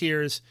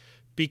Musketeers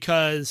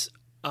because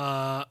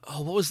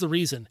what was the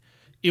reason?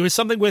 It was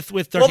something with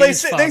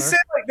D'Artagnan's father.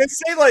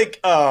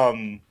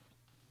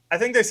 I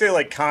think they say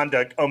like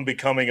conduct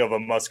unbecoming of a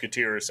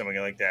musketeer or something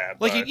like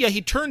that. Like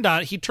he turned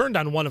on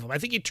one of them. I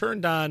think he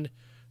turned on.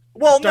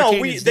 Well, no,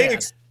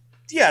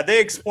 they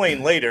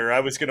explain later. I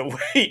was going to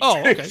wait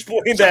to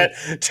explain that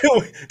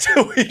till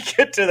we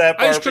get to that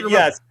part. But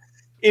yes.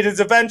 It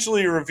is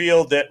eventually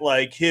revealed that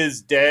like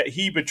his dad,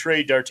 he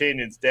betrayed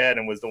D'Artagnan's dad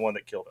and was the one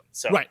that killed him.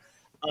 So, right.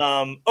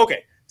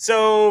 Okay.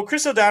 So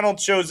Chris O'Donnell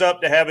shows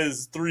up to have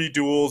his 3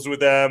 duels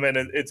with them, and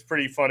it's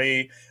pretty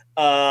funny.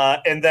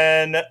 And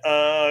then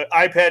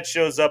Eye Patch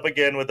shows up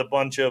again with a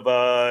bunch of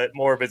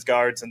more of his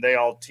guards, and they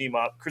all team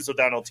up. Chris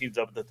O'Donnell teams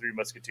up with the Three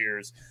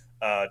Musketeers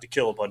to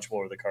kill a bunch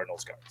more of the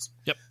Cardinals guards.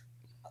 Yep.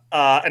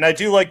 And I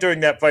do like during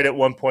that fight at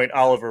one point,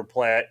 Oliver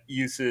Platt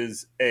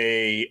uses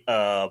a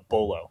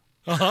bolo.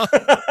 Uh-huh.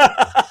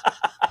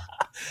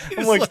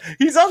 I'm like,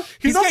 he's also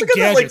got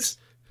that, like,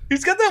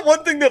 he's got that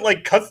one thing that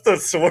like cuts the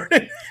sword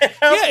in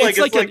half. Yeah,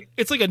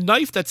 it's like a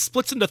knife that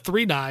splits into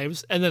 3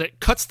 knives and then it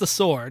cuts the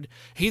sword.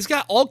 He's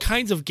got all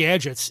kinds of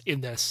gadgets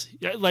in this.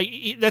 Like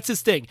that's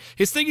his thing.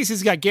 His thing is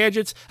he's got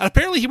gadgets, and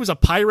apparently he was a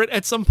pirate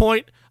at some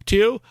point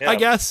too. Yeah, I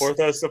guess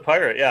Porthos the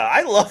pirate. Yeah,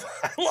 I love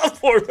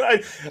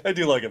Porthos. I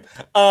do like him.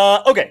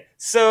 Okay,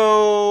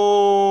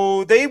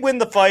 so they win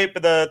the fight,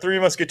 but the Three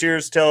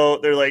Musketeers tell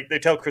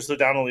Chris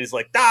O'Donnell, he's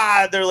like,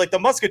 they're like, the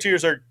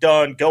Musketeers are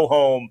done. Go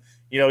home.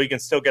 You know, he can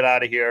still get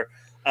out of here.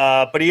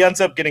 But he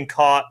ends up getting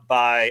caught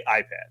by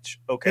Eye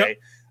Patch. Okay.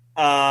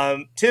 Yep.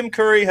 Tim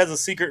Curry has a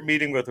secret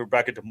meeting with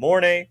Rebecca De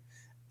Mornay.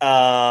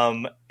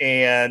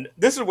 And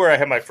this is where I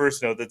had my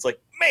first note that's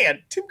like,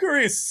 man, Tim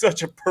Curry is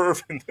such a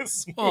perv in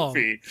this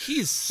movie.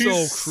 He's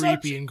so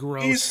creepy and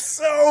gross. He's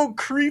so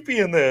creepy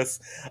in this.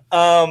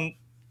 And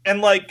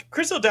like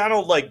Chris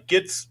O'Donnell like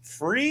gets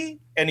free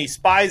and he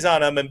spies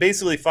on him and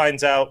basically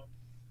finds out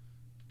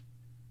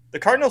the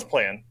Cardinals'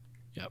 plan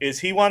is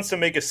he wants to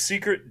make a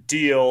secret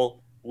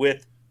deal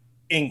with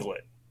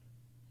England.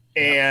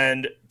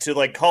 And to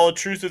like call a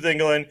truce with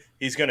England,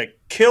 he's going to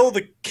kill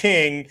the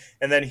king,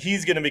 and then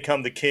he's going to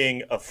become the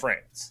king of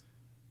France.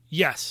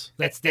 Yes,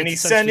 and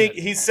he's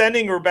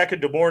sending Rebecca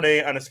De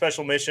Mornay on a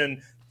special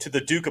mission to the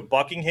Duke of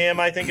Buckingham,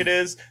 I think it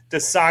is, to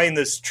sign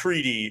this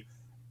treaty.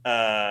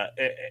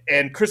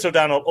 And Chris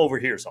O'Donnell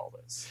overhears all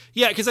this.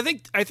 Yeah, because I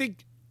think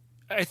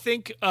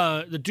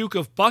the Duke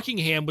of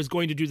Buckingham was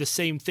going to do the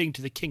same thing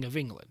to the King of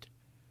England.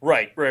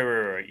 Right.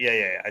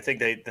 Yeah. I think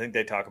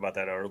they talk about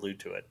that or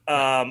allude to it.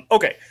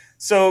 Okay,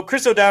 so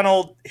Chris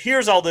O'Donnell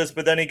hears all this,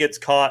 but then he gets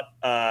caught.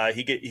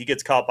 He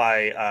gets caught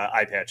by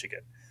Eye Patch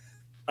again.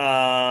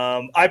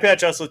 Eye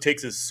Patch also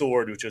takes his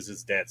sword, which is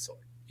his dad's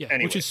sword. Yeah,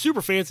 anyway. Which is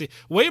super fancy,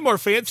 way more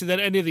fancy than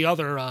any of the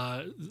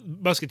other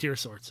Musketeer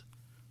swords.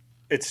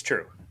 It's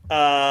true.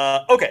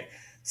 Okay.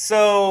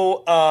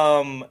 So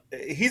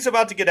he's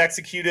about to get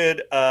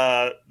executed.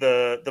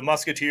 The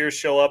Musketeers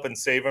show up and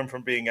save him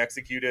from being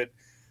executed.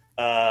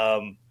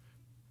 I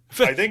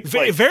think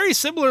very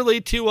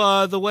similarly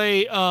to the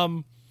way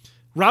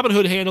Robin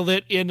Hood handled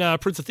it in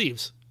Prince of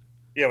Thieves.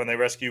 Yeah, when they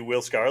rescue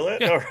Will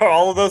Scarlet, Yeah. or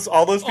all those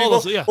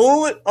people. Yeah.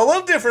 A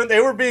little different.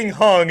 They were being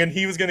hung, and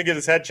he was going to get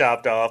his head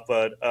chopped off.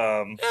 But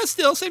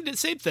still same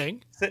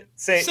thing.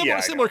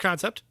 Similar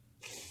concept.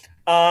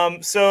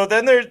 So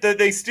then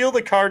they steal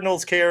the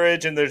Cardinals'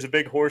 carriage, and there's a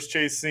big horse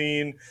chase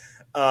scene,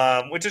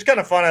 which is kind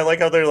of fun. I like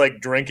how they're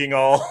like drinking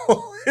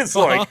all his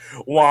like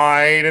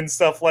wine and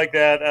stuff like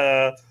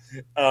that.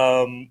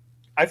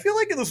 I feel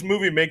like this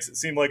movie makes it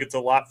seem like it's a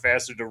lot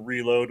faster to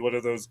reload one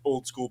of those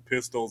old school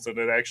pistols than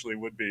it actually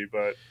would be,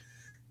 but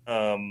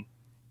I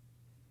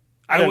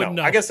wouldn't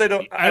know. I guess I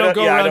don't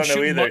go around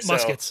shooting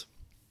muskets.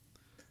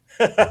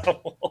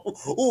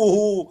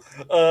 Ooh,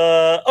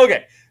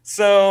 okay.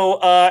 So,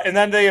 and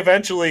then they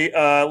eventually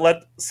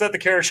set the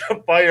carriage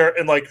on fire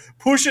and like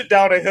push it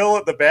down a hill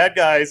at the bad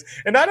guys.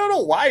 And I don't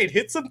know why it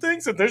hit some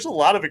things, and there's a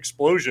lot of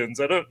explosions.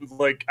 I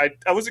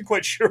wasn't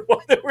quite sure why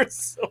there were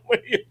so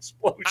many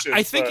explosions.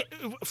 I think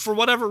for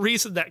whatever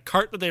reason, that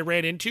cart that they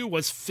ran into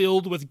was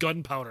filled with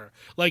gunpowder,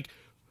 like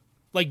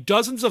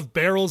dozens of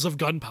barrels of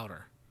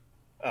gunpowder.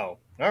 Oh,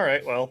 all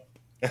right. Well,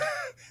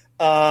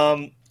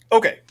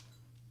 okay.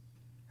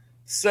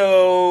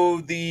 So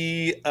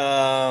the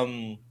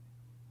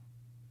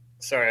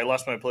sorry, I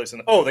lost my place.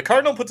 The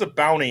Cardinal puts a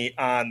bounty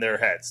on their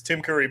heads.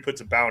 Tim Curry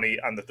puts a bounty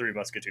on the Three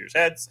Musketeers'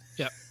 heads.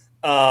 Yeah.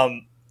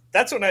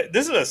 That's when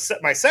this is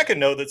my second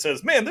note that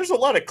says, "Man, there's a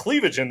lot of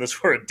cleavage in this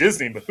for a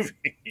Disney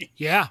movie."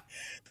 Yeah.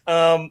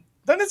 Then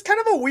it's kind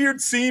of a weird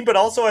scene, but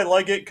also I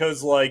like it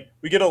because like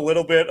we get a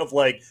little bit of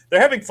like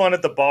they're having fun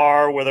at the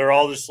bar where they're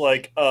all just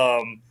like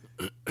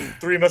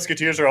Three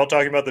Musketeers are all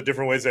talking about the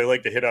different ways they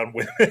like to hit on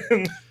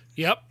women.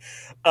 Yep.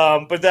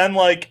 But then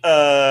like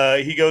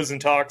he goes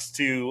and talks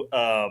to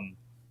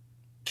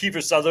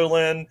Kiefer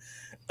Sutherland,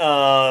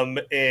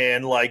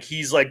 and like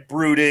he's like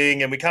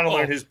brooding, and we kind of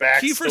learn his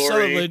backstory. Kiefer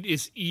Sutherland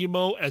is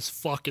emo as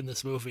fuck in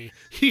this movie.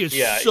 He is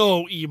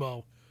so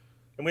emo.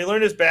 And we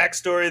learn his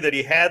backstory that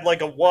he had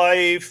like a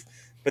wife,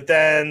 but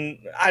then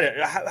I don't.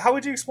 How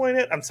would you explain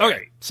it? I'm sorry.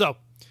 Okay, so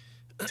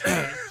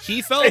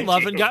he fell in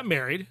love and got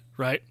married,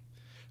 right?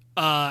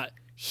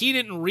 He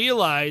didn't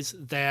realize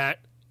that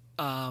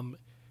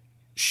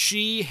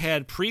she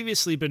had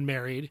previously been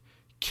married,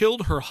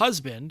 killed her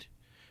husband,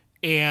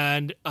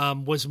 and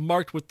was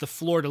marked with the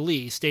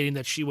fleur-de-lis, stating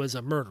that she was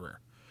a murderer.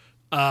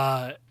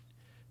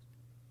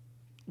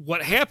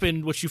 What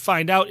happened, what you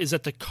find out, is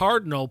that the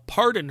Cardinal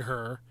pardoned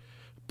her,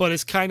 but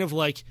is kind of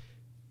like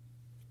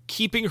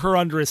keeping her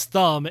under his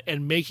thumb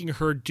and making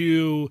her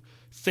do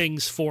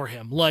things for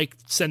him, like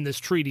send this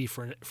treaty,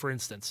 for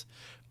instance.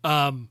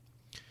 So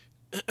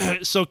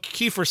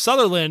Kiefer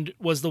Sutherland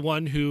was the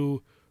one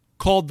who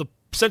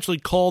essentially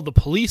called the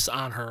police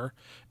on her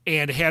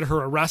and had her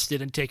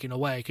arrested and taken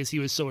away because he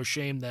was so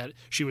ashamed that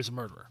she was a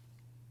murderer.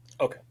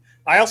 Okay.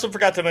 I also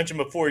forgot to mention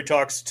before he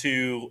talks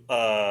to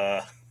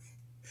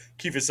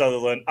Kiefer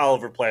Sutherland,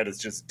 Oliver Platt is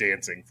just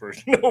dancing for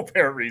no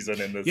apparent reason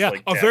in this. Yeah,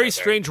 like, a very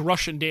strange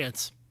Russian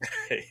dance.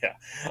 Yeah.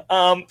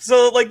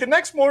 So like the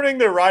next morning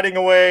they're riding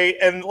away,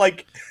 and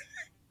like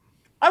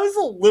I was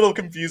a little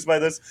confused by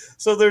this.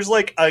 So there's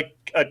like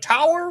a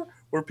tower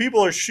where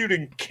people are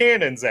shooting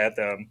cannons at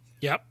them.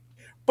 Yep.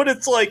 But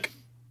it's like,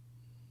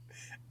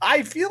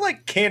 I feel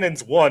like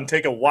cannons,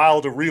 take a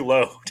while to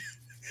reload.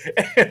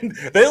 And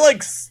they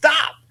like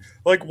stop.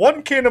 Like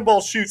one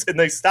cannonball shoots and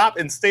they stop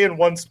and stay in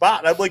one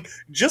spot. I'm like,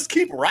 just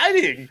keep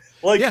riding.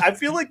 Like, yeah, I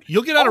feel like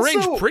you'll get out of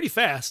range pretty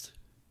fast.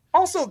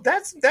 Also,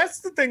 that's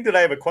the thing that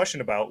I have a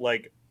question about.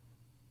 Like,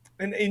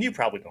 and you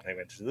probably don't have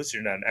answers to this.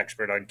 You're not an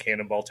expert on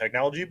cannonball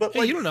technology, but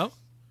like, you don't know.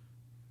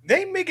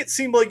 They make it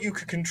seem like you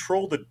could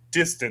control the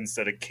distance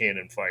that a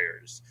cannon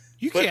fires.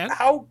 But can.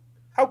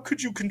 How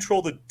could you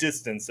control the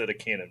distance that a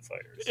cannon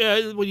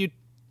fires? Well, you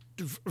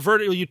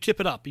tip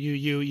it up.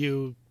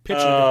 You pitch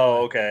it.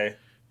 Oh, okay.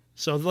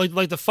 So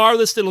like the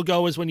farthest it'll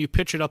go is when you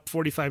pitch it up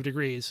 45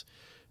 degrees,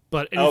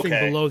 but anything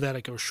below that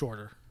it goes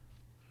shorter.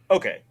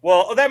 Okay,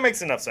 well that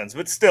makes enough sense,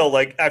 but still,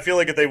 like I feel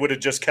like if they would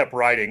have just kept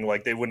riding,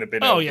 like they wouldn't have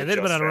been. They'd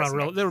have been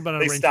around.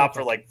 They stopped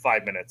for like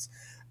 5 minutes.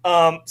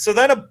 So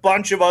then a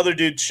bunch of other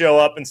dudes show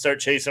up and start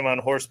chasing them on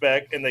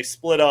horseback, and they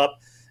split up.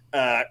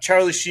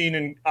 Charlie Sheen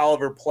and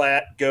Oliver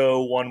Platt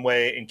go one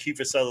way, and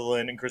Kiefer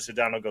Sutherland and Chris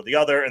O'Donnell go the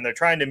other, and they're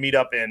trying to meet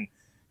up in,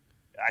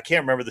 I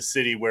can't remember the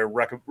city where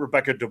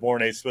Rebecca De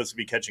Mornay is supposed to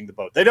be catching the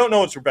boat. They don't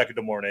know it's Rebecca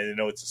De Mornay. They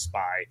know it's a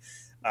spy.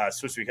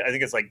 Supposed to be, I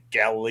think it's like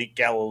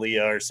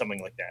Galilea or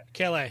something like that.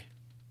 Calais,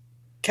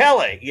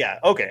 yeah.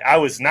 Okay, I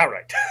was not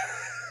right.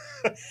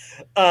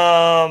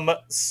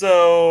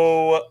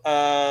 So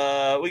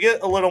we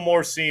get a little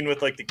more scene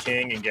with like the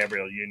king and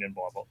Gabrielle Union,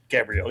 blah, blah.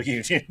 Gabrielle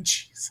Union,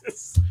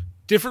 Jesus.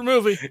 Different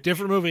movie.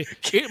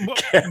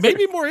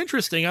 Maybe more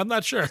interesting. I'm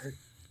not sure.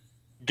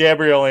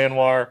 Gabrielle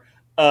Anwar.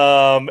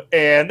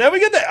 And then we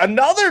get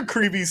another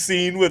creepy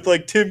scene with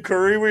like Tim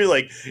Curry where he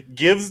like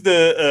gives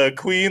the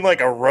queen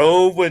like a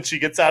robe when she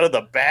gets out of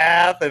the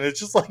bath, and it's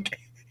just like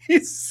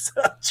he's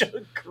such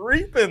a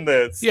creep in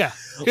this. Yeah,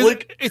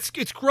 like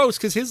it's gross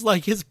because his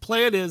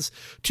plan is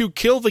to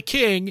kill the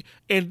king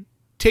and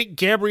take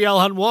Gabrielle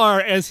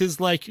Anwar as his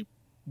like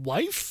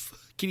wife.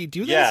 Can he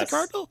do that as a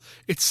cardinal?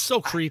 It's so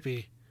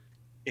creepy.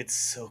 It's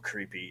so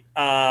creepy.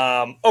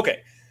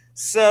 Okay.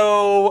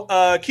 So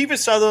Kiefer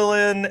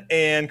Sutherland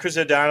and Chris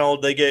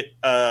O'Donnell, they get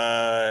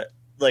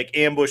like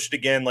ambushed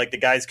again. Like the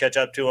guys catch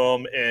up to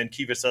them, and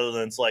Kiefer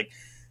Sutherland's like,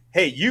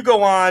 "Hey, you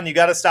go on. You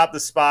got to stop the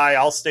spy.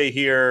 I'll stay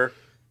here."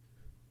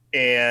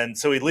 And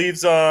so he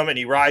leaves them, and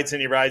he rides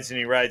and he rides and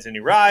he rides and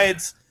he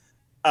rides.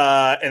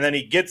 And then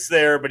he gets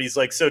there, but he's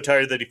like so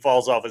tired that he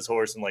falls off his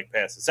horse and like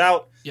passes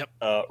out. Yep.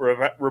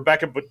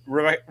 Rebecca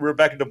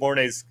De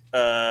Mornay's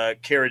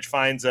carriage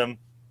finds him,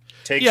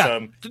 takes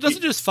him. It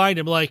doesn't just find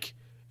him, like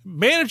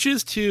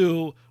manages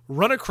to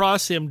run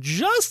across him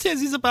just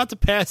as he's about to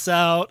pass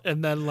out,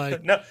 and then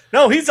like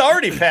no, he's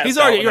already passed. He's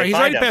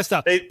already passed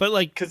out. But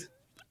like, because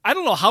I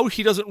don't know how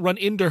he doesn't run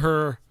into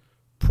her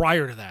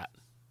prior to that.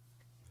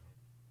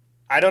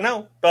 I don't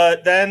know,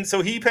 but then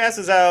so he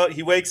passes out.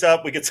 He wakes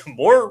up. We get some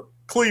more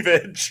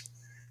cleavage.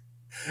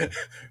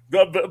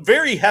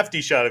 Very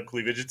hefty shot of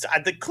cleavage. It's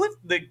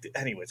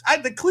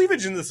the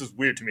cleavage in this is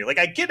weird to me. Like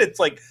I get it's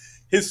like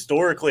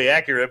historically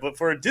accurate, but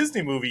for a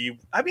Disney movie,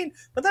 but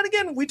then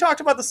again, we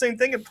talked about the same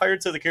thing in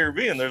Pirates of the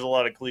Caribbean. There's a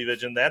lot of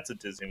cleavage, and that's a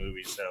Disney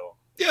movie. So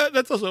yeah,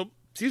 that's also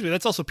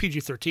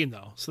PG-13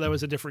 though, so that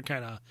was a different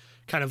kind of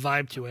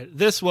vibe to it.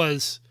 This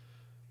was,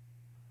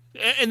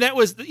 and that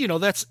was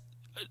that's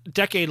a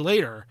decade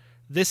later.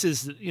 This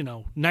is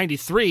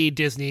 93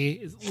 Disney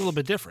is a little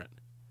bit different.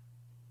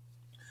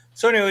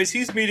 So anyways,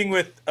 he's meeting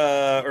with,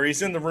 or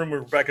he's in the room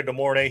with Rebecca De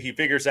Mornay. He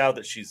figures out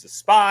that she's a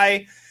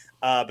spy,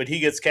 but he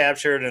gets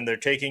captured and they're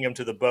taking him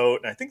to the boat.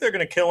 And I think they're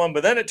going to kill him.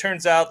 But then it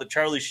turns out that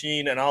Charlie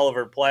Sheen and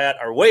Oliver Platt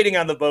are waiting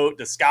on the boat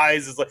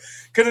disguised as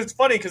because it's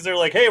funny because they're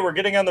like, hey, we're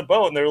getting on the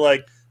boat. And they're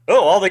like,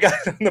 oh, all the guys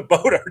on the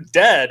boat are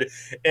dead.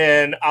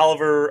 And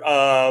Oliver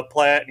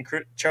Platt and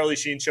Charlie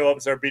Sheen show up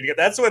and start beating it.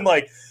 That's when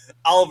like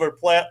Oliver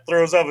Platt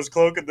throws off his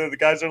cloak, and then the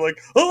guys are like,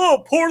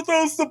 "Oh,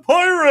 Porthos the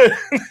pirate!"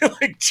 And they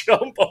like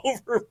jump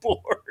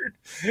overboard.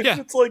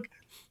 Yeah, it's like,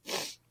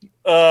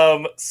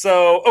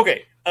 so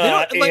okay,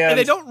 and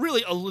they don't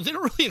really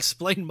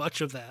explain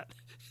much of that.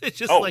 It's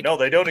just no,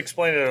 they don't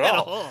explain it at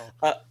all.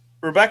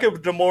 Rebecca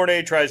De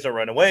Mornay tries to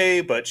run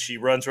away, but she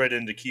runs right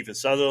into Kiefer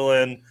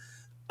Sutherland,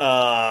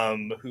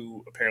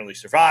 who apparently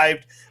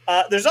survived.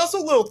 There's also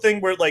a little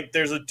thing where like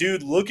there's a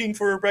dude looking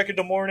for Rebecca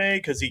De Mornay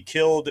because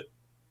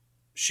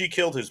she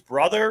killed his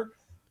brother.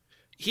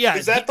 Yeah.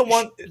 Is that the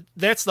one?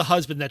 That's the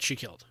husband that she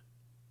killed.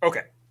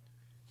 Okay.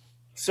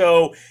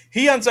 So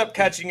he ends up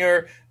catching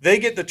her. They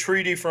get the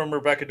treaty from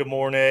Rebecca De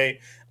Mornay.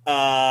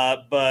 And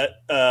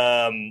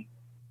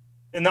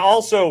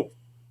also,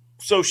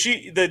 so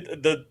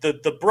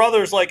the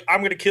brother's like,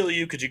 I'm going to kill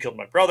you because you killed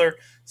my brother.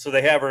 So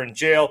they have her in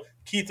jail.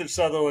 Kiefer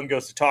Sutherland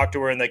goes to talk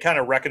to her, and they kind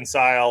of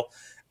reconcile.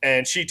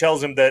 And she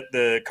tells him that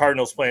the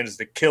Cardinals' plan is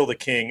to kill the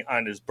king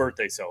on his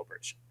birthday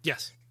celebration.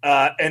 Yes.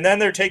 And then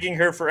they're taking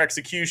her for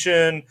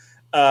execution,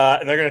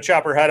 and they're going to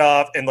chop her head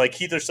off. And like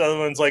Kiefer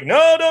Sutherland's like,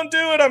 no, don't do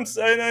it. I'm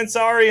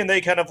sorry. And they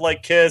kind of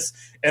like kiss,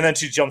 and then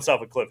she jumps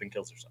off a cliff and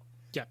kills herself.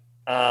 Yeah.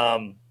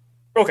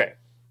 Okay.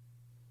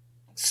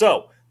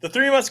 So the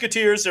Three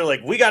Musketeers, they're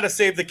like, we got to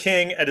save the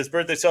king at his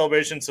birthday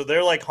celebration. So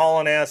they're like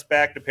hauling ass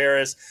back to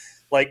Paris.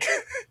 Like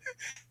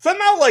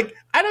somehow, like,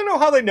 I don't know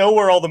how they know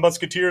where all the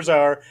Musketeers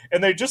are.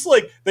 And they just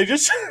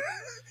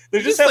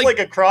have like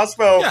a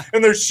crossbow,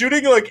 and they're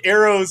shooting like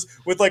arrows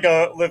with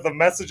a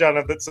message on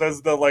it that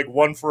says the like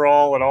one for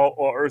all and all,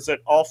 or is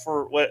it all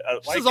for what?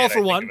 It says all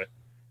for one.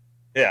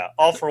 Yeah,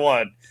 all for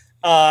one.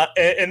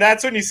 And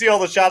that's when you see all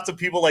the shots of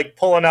people like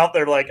pulling out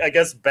their like I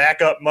guess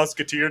backup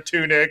Musketeer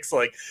tunics,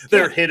 like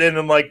they're hidden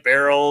in like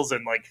barrels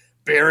and like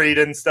buried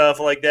and stuff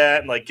like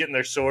that, and like getting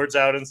their swords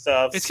out and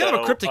stuff. It's kind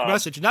of a cryptic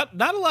message. Not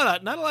a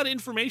lot of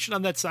information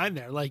on that sign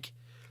there. Like.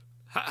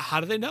 How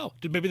do they know?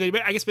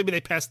 I guess maybe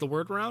they passed the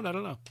word around. I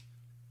don't know.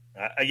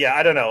 Yeah,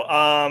 I don't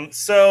know.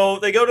 So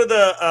they go to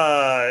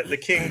the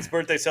king's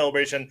birthday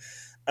celebration.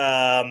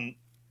 Tim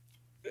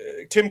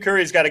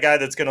Curry's got a guy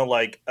that's going to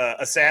like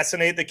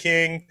assassinate the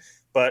king,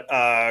 but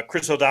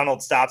Chris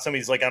O'Donnell stops him.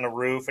 He's like on a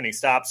roof, and he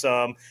stops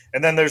him.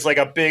 And then there's like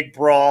a big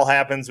brawl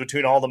happens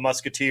between all the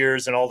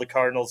Musketeers and all the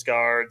Cardinals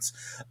guards.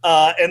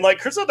 And like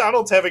Chris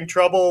O'Donnell's having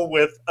trouble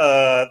with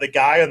the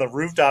guy on the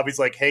rooftop. He's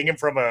like hanging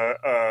from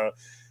a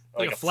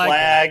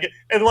flag,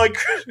 and like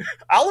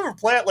Oliver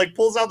Platt like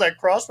pulls out that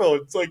crossbow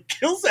and like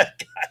kills that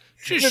guy.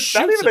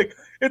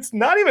 It's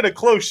not even a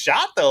close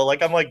shot though.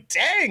 Like I'm like,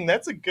 dang,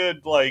 that's a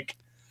good like.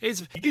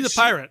 He's a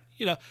pirate,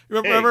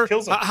 Remember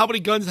how many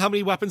guns, how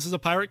many weapons does a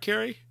pirate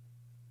carry?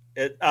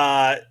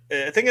 I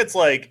think it's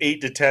like 8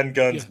 to 10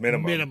 guns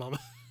minimum.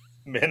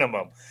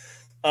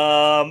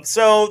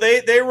 So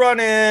they run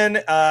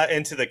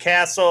into the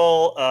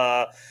castle.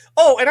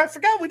 And I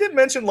forgot we didn't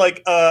mention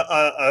like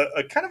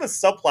a kind of a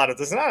subplot of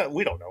this.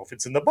 We don't know if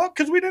it's in the book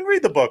because we didn't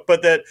read the book,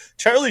 but that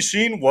Charlie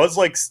Sheen was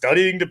like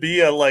studying to be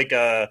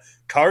a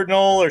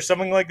cardinal or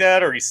something like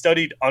that, or he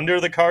studied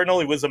under the cardinal.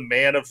 He was a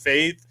man of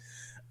faith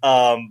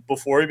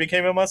before he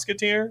became a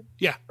musketeer.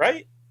 Yeah.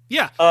 Right.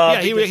 Yeah.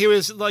 He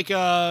was like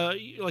a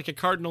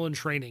cardinal in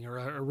training or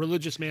a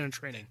religious man in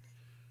training.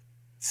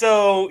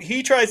 So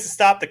he tries to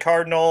stop the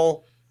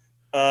cardinal.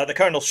 The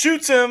cardinal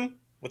shoots him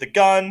with a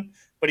gun,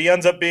 but he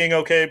ends up being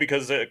okay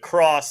because his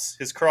cross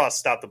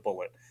stopped the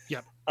bullet.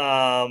 Yep.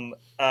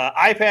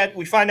 Eye Patch.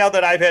 We find out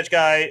that Eye Patch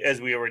guy,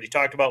 as we already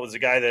talked about, was the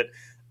guy that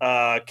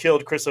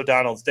killed Chris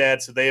O'Donnell's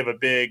dad. So they have a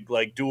big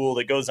like duel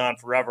that goes on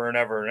forever and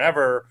ever and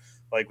ever,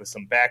 like with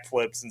some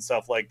backflips and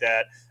stuff like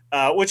that.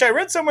 Which I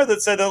read somewhere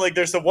that said that like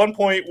there's the one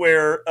point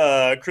where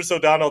Chris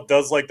O'Donnell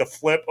does like the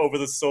flip over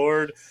the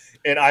sword,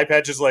 and Eye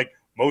Patch is like,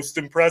 most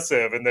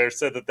impressive, and they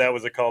said that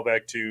was a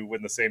callback to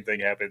when the same thing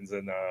happens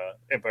in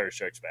Empire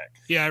Strikes Back.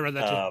 Yeah, I read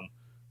that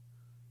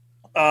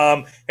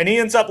too. And he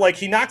ends up like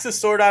he knocks his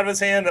sword out of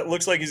his hand. It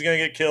looks like he's going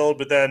to get killed,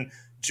 but then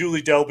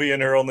Julie Delpy in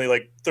her only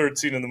like third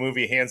scene in the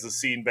movie hands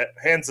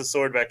the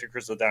sword back to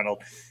Chris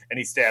O'Donnell, and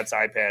he stabs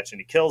Eye Patch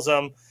and he kills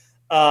him.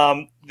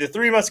 The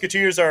three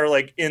musketeers are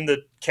like in the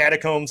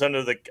catacombs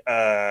under the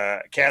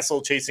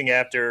castle chasing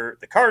after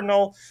the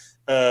cardinal.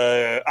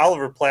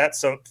 Oliver Platt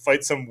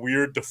fights some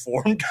weird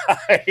deformed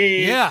guy.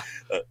 Yeah.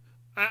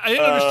 I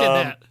didn't understand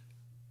that.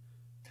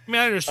 I mean,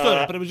 I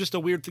understood it, but it was just a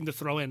weird thing to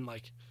throw in.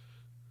 Like,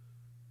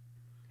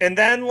 and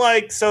then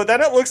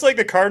then it looks like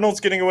the cardinal's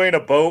getting away in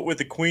a boat with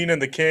the queen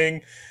and the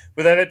king,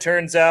 but then it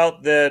turns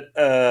out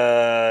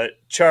that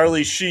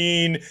Charlie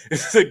Sheen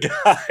is the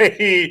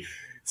guy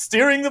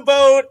steering the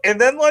boat, and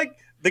then like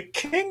the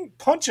king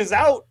punches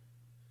out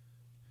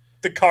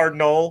the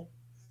cardinal.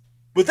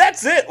 But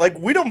that's it. Like,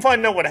 we don't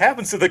find out what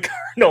happens to the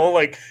cardinal.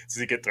 Like, does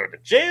he get thrown to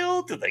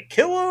jail? Did they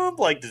kill him?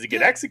 Like, does he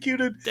get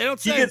executed? They don't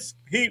say.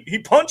 He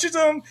punches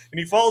him and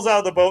he falls out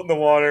of the boat in the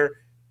water.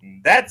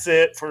 That's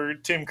it for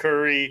Tim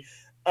Curry.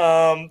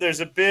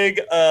 There's a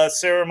big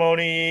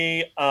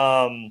ceremony.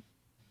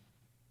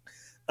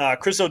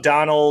 Chris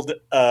O'Donnell.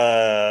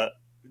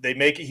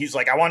 He's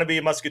like, I want to be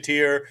a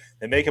musketeer.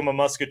 They make him a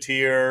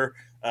musketeer.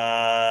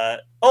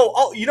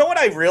 You know what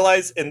I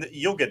realized, and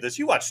you'll get this.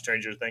 You watch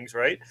Stranger Things,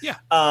 right? Yeah.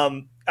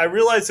 I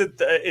realized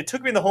that it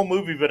took me the whole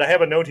movie, but I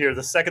have a note here.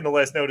 The second to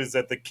last note is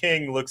that the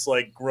king looks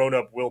like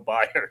grown-up Will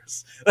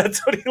Byers.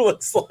 That's what he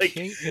looks like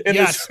in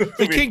this movie.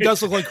 The king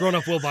does look like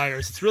grown-up Will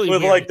Byers. It's really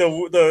with weird. like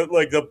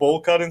the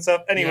bowl cut and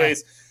stuff.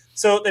 Anyways. Yeah.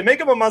 So they make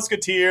him a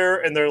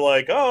musketeer, and they're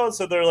like,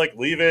 so they're like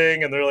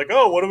leaving, and they're like,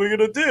 what are we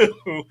gonna do?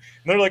 And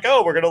they're like,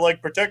 we're gonna like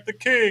protect the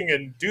king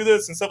and do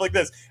this and stuff like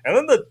this. And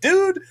then the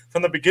dude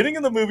from the beginning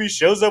of the movie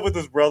shows up with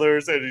his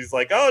brothers, and he's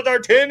like,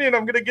 D'Artagnan,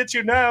 I'm gonna get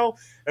you now.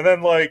 And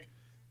then like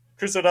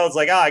Chris O'Donnell's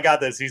like, I got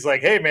this. He's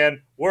like, hey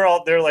man,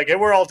 they're like, hey,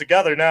 we're all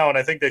together now. And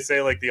I think they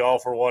say like the all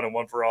for one and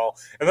one for all.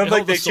 And then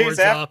like they chase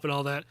up and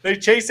all that. They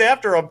chase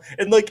after him,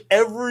 and like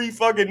every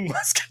fucking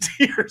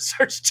musketeer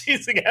starts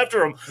chasing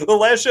after him. The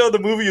last shot of the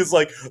movie is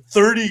like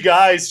 30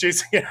 guys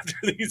chasing after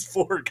these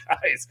 4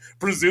 guys,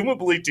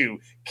 presumably to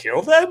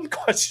kill them?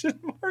 Question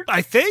mark.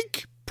 I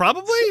think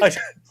probably.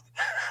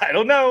 I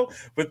don't know,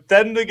 but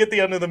then to get the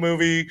end of the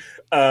movie,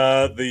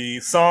 the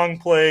song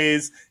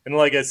plays, and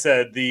like I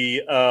said,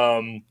 the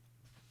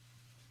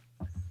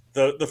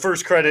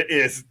first credit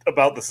is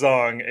about the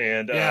song,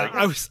 and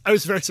I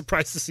was very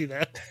surprised to see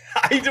that.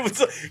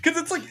 Because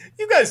it's like,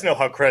 you guys know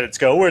how credits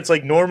go, where it's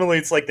like normally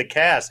it's like the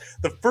cast.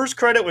 The first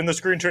credit when the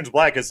screen turns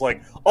black is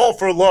like All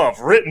for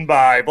Love, written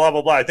by blah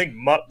blah blah. I think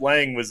Mutt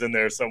Lange was in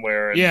there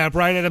somewhere. And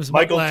Bryan Adams,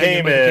 Michael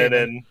Kamen,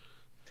 and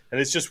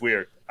it's just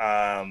weird.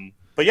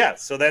 But yeah,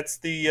 so that's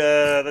the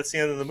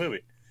end of the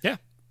movie. Yeah.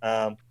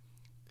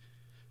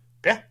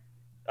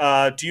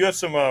 Do you have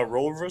some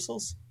role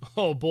reversals?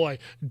 Oh boy,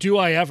 do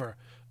I ever.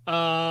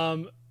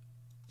 So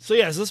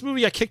this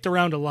movie got kicked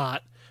around a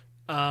lot.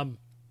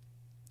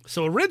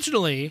 So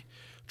originally,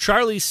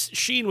 Charlie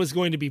Sheen was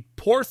going to be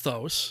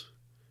Porthos,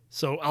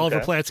 so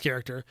Oliver Platt's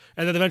character,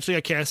 and then eventually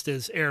got cast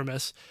as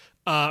Aramis.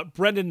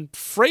 Brendan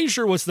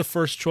Fraser was the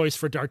first choice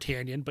for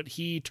D'Artagnan, but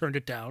he turned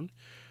it down.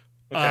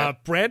 Okay.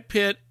 Brad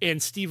Pitt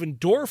and Stephen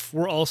Dorff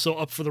were also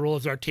up for the role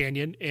of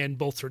D'Artagnan, and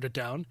both turned it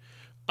down.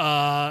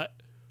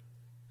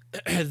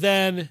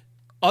 Then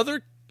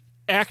other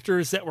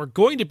actors that were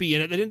going to be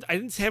in it, I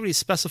didn't have any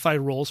specified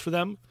roles for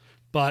them,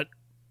 but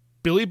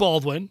Billy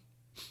Baldwin,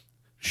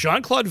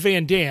 Jean-Claude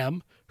Van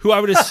Damme, who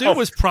I would assume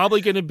was probably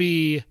going to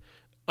be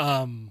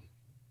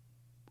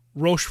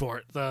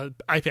Rochefort, the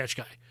eye patch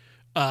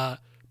guy,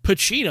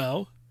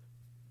 Pacino.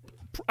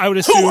 I would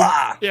assume,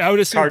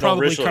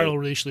 probably Cardinal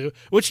Richelieu,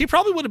 which he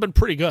probably would have been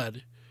pretty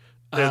good.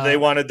 They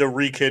wanted to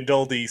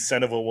rekindle the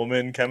Scent of a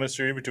Woman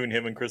chemistry between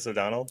him and Chris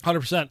O'Donnell.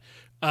 100%.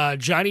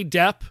 Johnny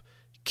Depp,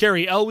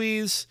 Cary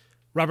Elwes,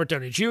 Robert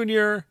Downey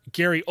Jr.,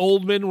 Gary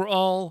Oldman were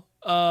all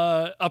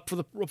up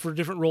for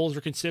different roles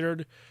were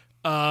considered.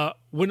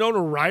 Winona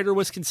Ryder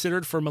was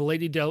considered for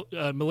Milady de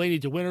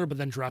Winter, but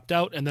then dropped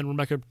out, and then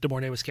Rebecca De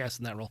Mornay was cast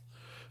in that role.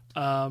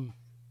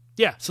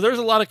 Yeah, so there's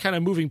a lot of kind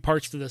of moving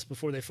parts to this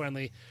before they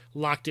finally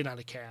locked in on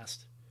a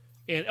cast.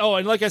 And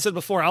like I said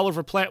before,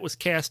 Oliver Platt was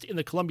cast in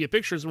the Columbia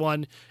Pictures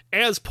one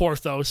as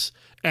Porthos,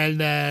 and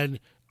then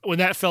when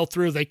that fell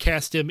through, they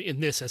cast him in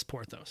this as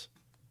Porthos.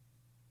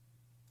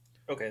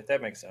 Okay,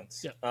 that makes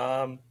sense. Yeah.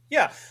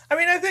 Yeah. I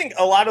mean, I think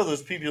a lot of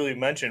those people you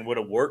mentioned would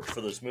have worked for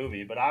this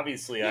movie, but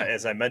obviously,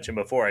 as I mentioned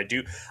before, I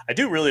do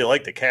really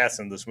like the cast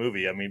in this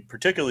movie. I mean,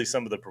 particularly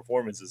some of the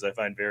performances I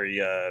find very,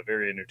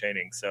 very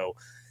entertaining. So,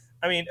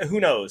 I mean, who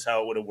knows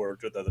how it would have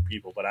worked with other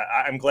people, but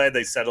I'm glad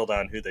they settled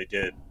on who they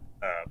did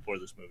for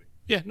this movie.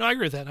 Yeah, no, I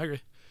agree with that. I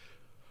agree.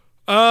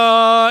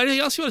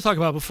 Anything else you want to talk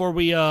about before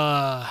we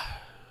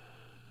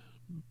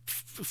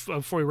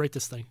rate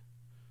this thing?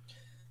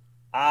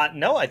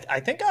 No, I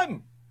think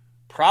I'm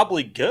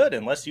probably good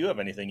unless you have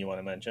anything you want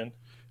to mention.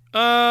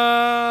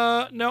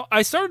 No,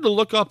 I started to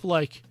look up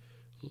like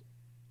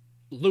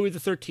Louis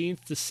XIII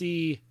to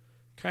see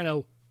kind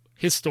of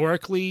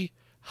historically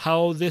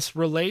how this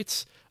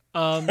relates.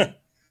 From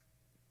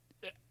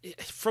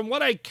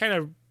what I kind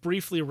of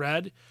briefly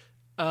read,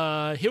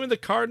 him and the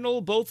Cardinal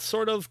both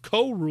sort of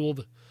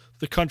co-ruled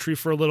the country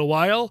for a little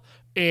while,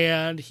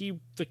 and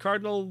the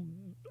Cardinal,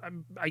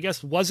 I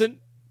guess, wasn't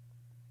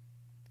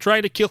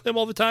trying to kill him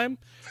all the time.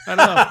 I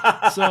don't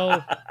know.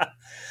 So,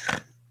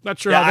 not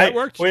sure how that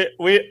worked. We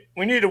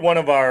needed one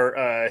of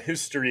our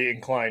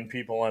history-inclined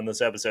people on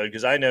this episode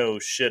because I know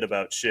shit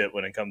about shit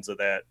when it comes to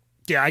that.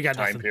 Yeah, I got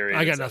time nothing. Period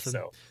I got stuff,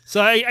 nothing.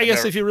 So I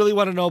guess if you really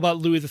want to know about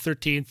Louis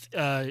XIII,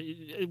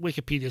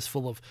 Wikipedia is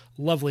full of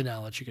lovely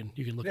knowledge. You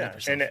can look at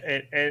yourself.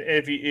 And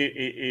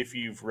if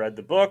you've read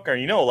the book or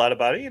you know a lot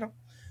about it,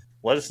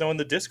 let us know in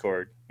the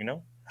Discord.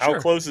 How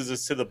close is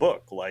this to the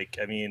book? Like,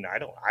 I mean, I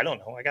don't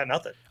know. I got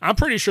nothing. I'm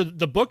pretty sure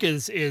the book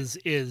is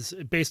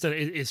based on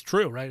is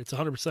true, right? It's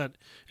 100%.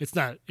 It's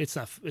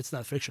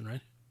not fiction,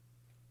 right?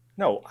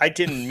 No, I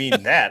didn't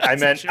mean that. I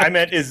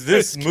meant is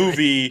this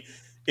movie?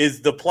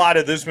 Is the plot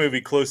of this movie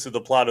close to the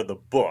plot of the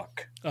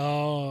book?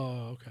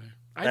 Oh, okay.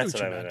 That's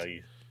what I meant.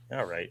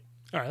 All right.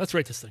 All right, let's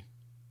rate this thing.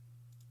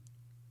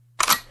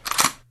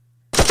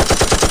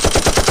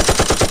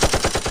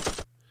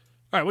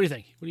 All right, what do you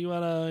think? What do you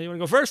want to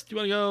go first? Do you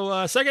want to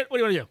go second? What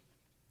do you want to do?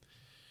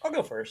 I'll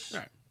go first.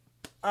 All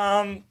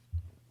right.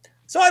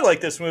 So I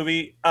like this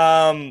movie.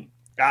 Was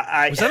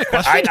that a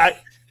question?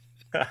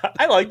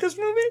 I like this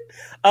movie.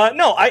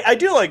 No, I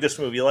do like this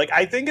movie. Like,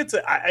 I think it's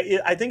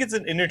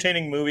an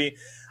entertaining movie.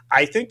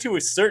 I think to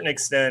a certain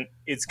extent,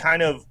 it's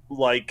kind of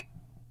like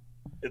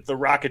The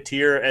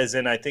Rocketeer, as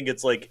in I think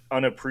it's like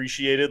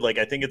unappreciated. Like,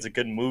 I think it's a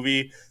good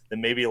movie that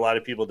maybe a lot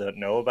of people don't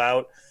know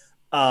about.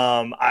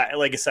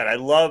 Like I said, I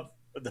love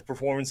the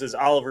performances.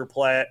 Oliver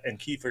Platt and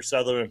Kiefer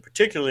Sutherland,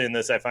 particularly in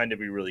this, I find to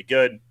be really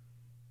good.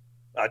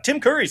 Tim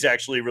Curry's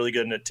actually really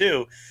good in it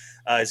too.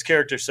 His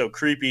character's so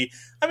creepy.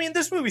 I mean,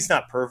 this movie's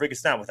not perfect.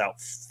 It's not without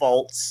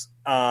faults.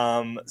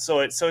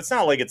 So it's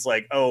not like it's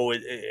like,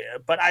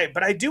 but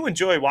I do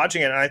enjoy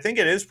watching it. And I think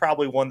it is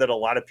probably one that a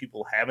lot of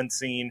people haven't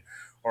seen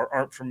or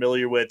aren't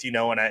familiar with, and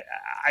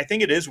I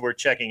think it is worth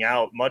checking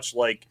out, much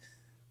like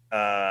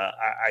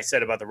I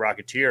said about The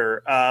Rocketeer.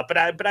 But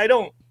I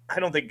don't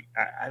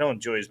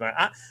enjoy as much.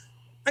 I'm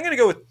going to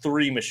go with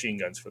 3 machine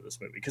guns for this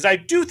movie because I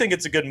do think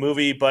it's a good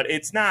movie, but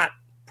it's not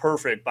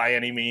perfect by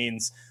any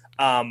means.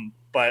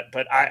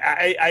 But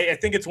I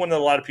think it's one that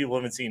a lot of people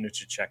haven't seen and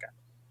should check out.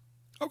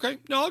 Okay,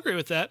 no, I'll agree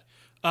with that.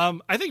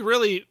 I think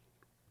really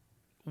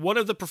one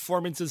of the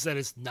performances that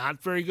is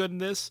not very good in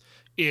this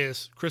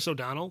is Chris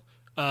O'Donnell.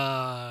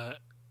 Yeah,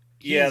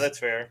 that's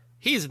fair.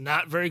 He's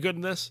not very good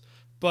in this,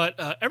 but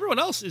everyone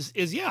else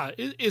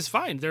is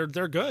fine.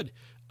 They're good.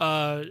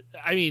 I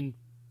mean,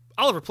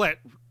 Oliver Platt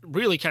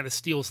really kind of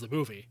steals the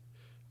movie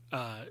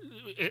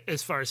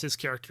as far as his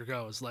character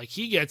goes. Like,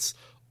 he gets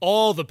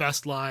all the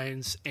best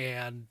lines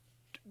and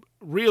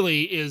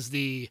really is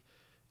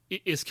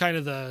kind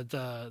of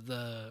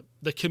the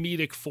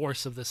comedic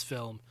force of this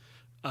film.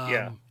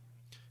 And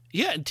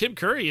Tim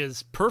Curry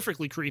is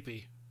perfectly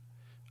creepy.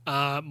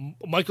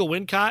 Michael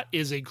Wincott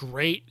is a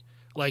great,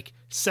 like,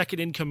 second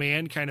in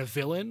command kind of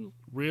villain.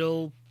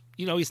 Real,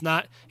 he's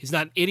not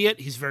an idiot.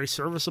 He's very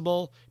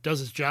serviceable, does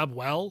his job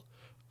well.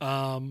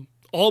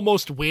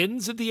 Almost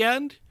wins at the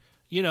end.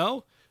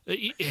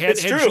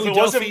 It's true. Julie if it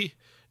wasn't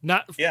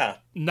Delpy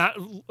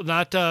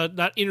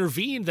not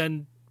intervened,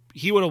 then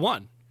he would have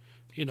won.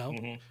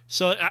 Mm-hmm.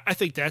 So I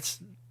think that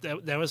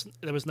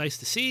was nice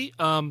to see.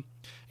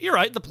 You're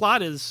right. The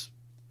plot is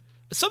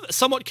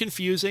somewhat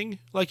confusing,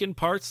 like in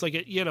parts. Like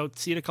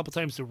see it a couple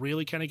times to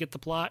really kind of get the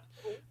plot.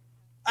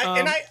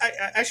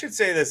 I should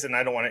say this, and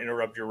I don't want to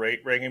interrupt your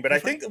ranking, but I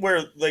think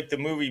where like the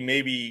movie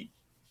maybe,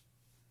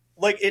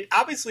 like, it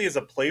obviously is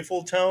a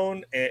playful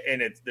tone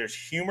and there's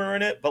humor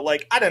in it, but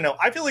like, I don't know.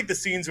 I feel like the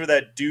scenes where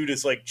that dude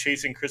is like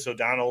chasing Chris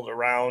O'Donnell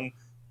around,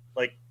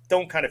 like,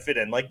 don't kind of fit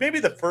in. Like,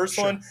 maybe the first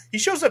one, he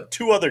shows up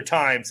 2 other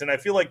times, and I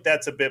feel like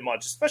that's a bit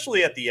much,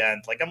 especially at the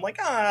end. Like, I'm like,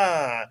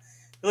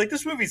 like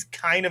this movie's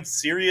kind of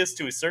serious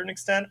to a certain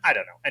extent. I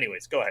don't know.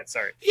 Anyways, go ahead.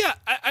 Sorry. Yeah,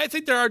 I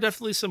think there are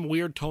definitely some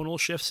weird tonal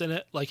shifts in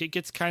it. Like it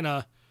gets kind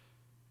of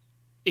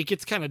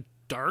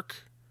dark,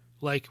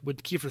 like when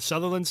Kiefer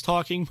Sutherland's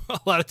talking a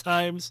lot of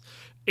times,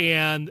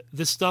 and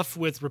the stuff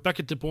with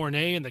Rebecca De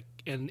Mornay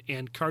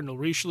and Cardinal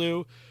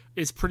Richelieu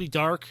is pretty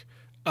dark.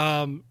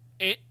 And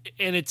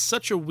it's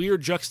such a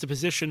weird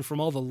juxtaposition from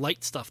all the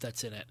light stuff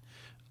that's in it.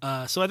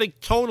 So I think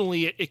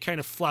tonally it kind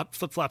of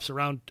flip-flops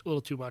around a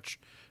little too much.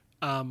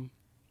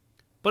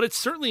 But it's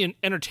certainly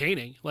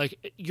entertaining.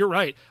 Like, you're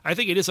right. I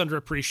think it is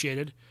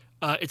underappreciated.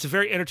 It's a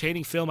very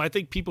entertaining film. I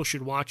think people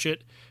should watch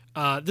it.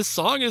 This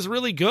song is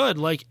really good.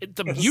 Like,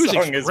 the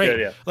music's great. Good,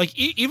 yeah. Like,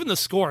 even the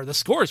score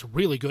is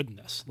really good in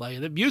this. Like,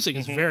 the music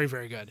is very,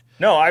 very good.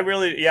 No, I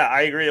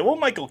agree. Well,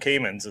 Michael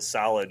Kamen's a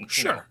solid.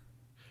 Sure. You know.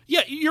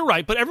 Yeah, you're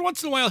right. But every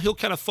once in a while, he'll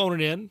kind of phone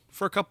it in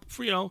for a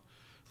couple,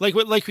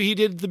 like he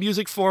did the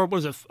music for,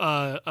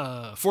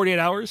 48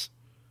 Hours?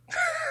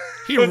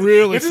 He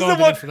really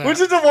phoned it in for that. Which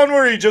is the one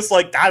where he just,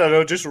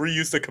 just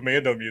reused the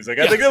Commando music.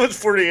 I think that was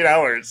 48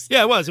 Hours.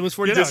 Yeah, it was. It was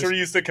 48 Hours. He just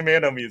reused the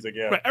Commando music,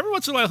 yeah. Right. Every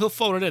once in a while, he'll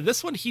phone it in.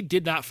 This one, he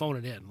did not phone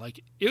it in.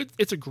 Like,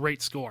 it's a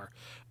great score.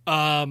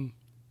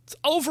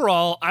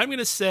 Overall, I'm going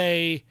to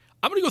say,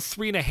 I'm going to go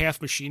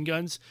 3.5 Machine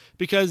Guns,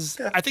 because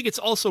I think it's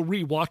also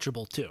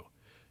rewatchable, too.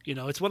 You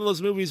know, it's one of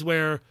those movies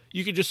where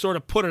you can just sort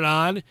of put it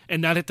on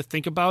and not have to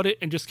think about it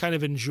and just kind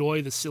of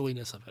enjoy the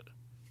silliness of it.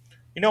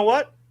 You know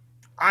what?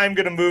 I'm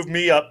going to move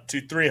me up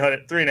to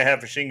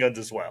 3.5 Machine Guns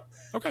as well.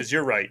 Okay. Because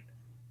you're right.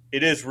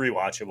 It is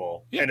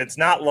rewatchable. Yeah. And it's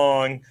not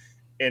long.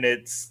 And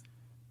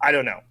I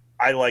don't know.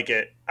 I like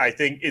it. I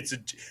think it's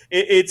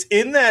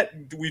in that,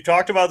 we've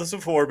talked about this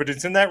before, but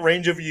it's in that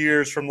range of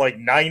years from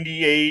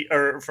 98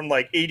 or from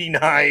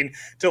 89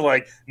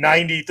 to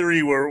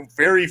 93 were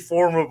very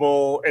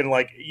formidable and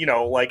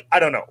I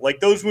don't know,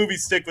 those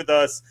movies stick with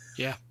us.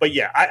 Yeah. But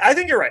yeah, I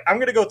think you're right. I'm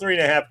going to go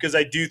 3.5 because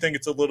I do think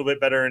it's a little bit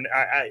better. And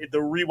the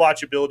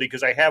rewatchability,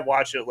 because I have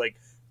watched it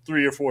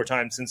 3 or 4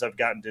 times since I've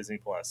gotten Disney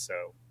Plus.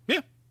 So yeah,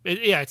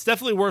 it's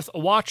definitely worth a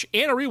watch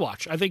and a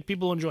rewatch. I think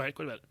people enjoy it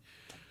quite a bit.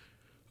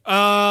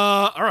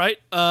 All right.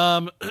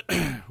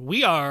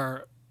 We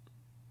are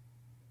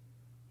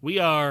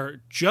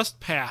just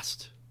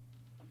past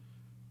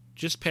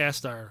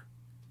our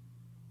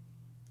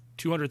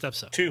 200th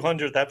episode.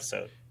 200th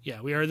episode.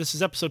 Yeah, we are. This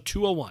is episode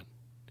 201.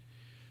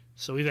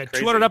 So we've had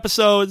 200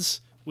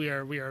 episodes. We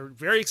are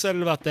very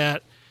excited about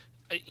that.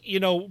 You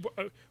know,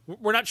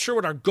 we're not sure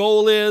what our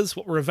goal is,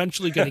 what we're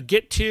eventually going to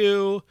get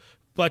to,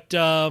 but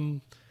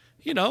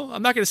you know,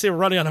 I'm not going to say we're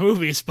running out of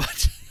movies,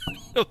 but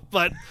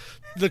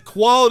the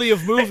quality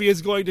of movie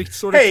is going to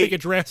sort of take a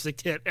drastic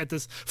hit at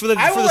this for this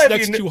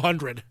next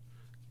 200.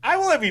 I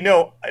will have you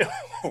know.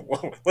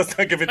 Let's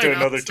not give it to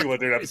another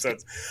 200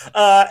 episodes.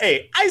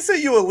 Hey, I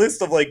sent you a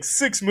list of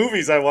 6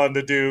 movies I wanted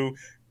to do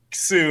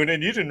soon,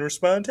 and you didn't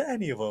respond to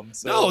any of them.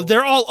 So. No,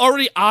 they're all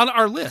already on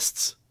our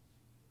lists.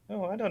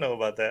 Oh, I don't know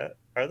about that.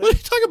 Are they? What are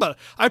you talking about?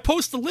 I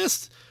post the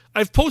list.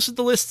 I've posted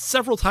the list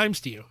several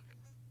times to you.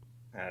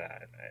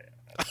 That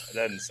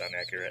doesn't sound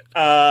accurate.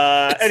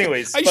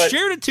 Anyways, I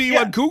shared it to you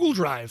on Google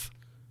Drive.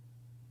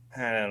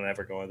 I don't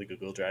ever go on the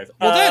Google Drive.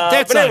 Well,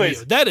 that's on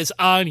you. That is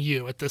on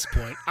you at this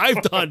point.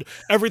 I've done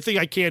everything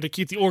I can to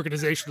keep the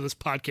organization of this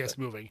podcast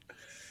moving.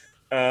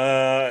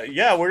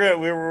 Yeah,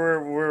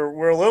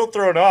 we're a little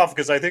thrown off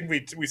because I think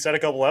we said a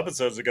couple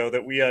episodes ago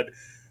that we had,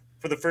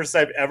 for the first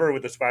time ever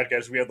with this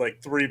podcast, we had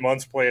 3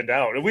 months planned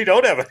out, and we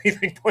don't have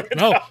anything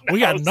planned out. No, we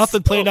got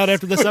nothing planned out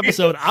after this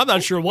episode. I'm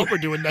not sure what we're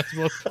doing next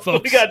month,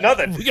 folks. We got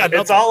nothing.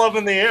 It's all up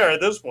in the air at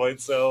this point.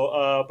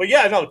 So, but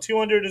yeah, no,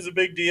 200 is a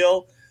big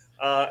deal,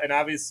 and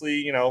obviously,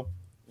 you know,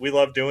 we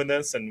love doing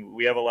this, and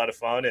we have a lot of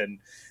fun. And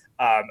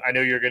I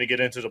know you're going to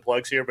get into the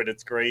plugs here, but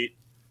it's great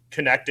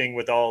connecting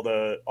with all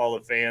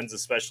the fans,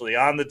 especially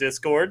on the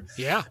Discord.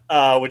 Yeah,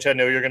 which I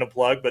know you're going to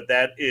plug, but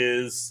that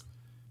is.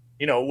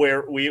 You know,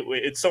 where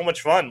it's so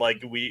much fun.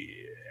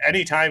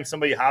 Anytime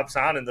somebody hops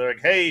on and they're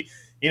like, hey,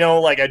 you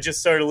know, I just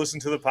started listening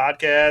to the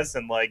podcast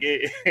and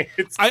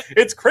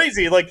it's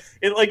crazy.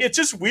 It's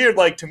just weird.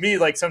 To me,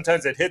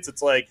 sometimes it hits.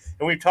 It's and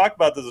we've talked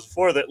about this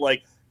before that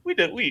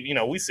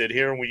we sit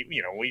here and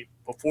we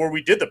before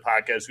we did the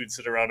podcast, we'd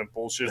sit around and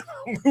bullshit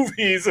about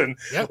movies and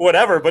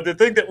whatever. But to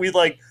think that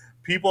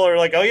people are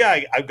oh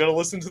yeah, I'm going to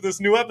listen to this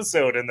new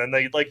episode. And then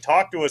they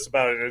talk to us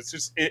about it. It's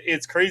just,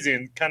 it's crazy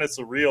and kind of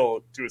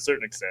surreal to a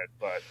certain extent,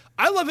 but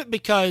I love it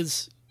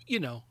because,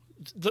 you know,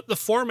 the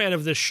format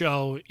of this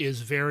show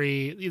is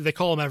they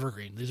call them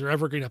evergreen. These are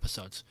evergreen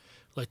episodes.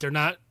 They're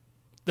not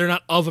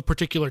of a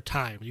particular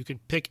time. You can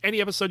pick any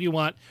episode you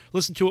want,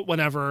 listen to it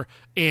whenever,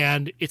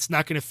 and it's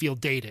not going to feel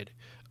dated.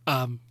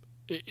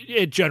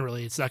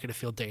 Generally, it's not going to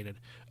feel dated.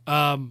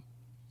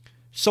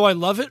 So I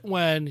love it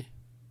when,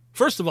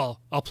 first of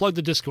all, I'll plug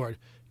the Discord.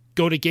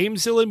 Go to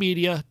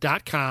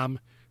GameZillaMedia.com,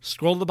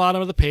 scroll to the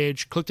bottom of the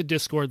page, click the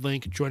Discord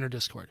link, join our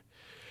Discord.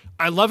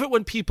 I love it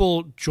when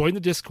people join the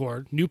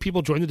Discord, new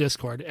people join the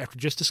Discord after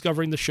just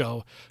discovering the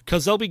show,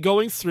 because they'll be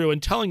going through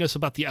and telling us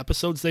about the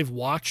episodes they've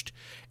watched,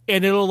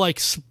 and it'll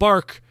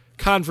spark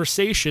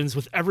conversations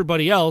with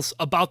everybody else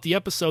about the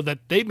episode that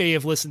they may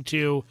have listened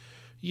to,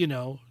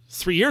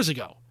 3 years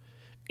ago.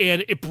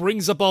 And it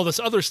brings up all this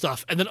other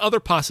stuff and then other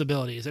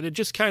possibilities. And it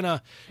just kind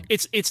of,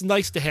 it's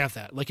nice to have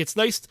that. Like, it's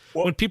nice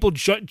when people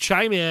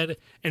chime in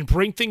and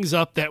bring things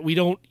up that we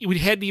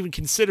hadn't even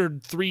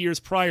considered 3 years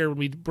prior when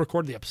we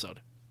recorded the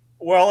episode.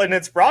 Well, and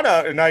it's brought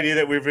out an idea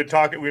that we've been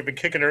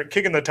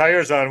kicking the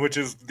tires on, which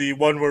is the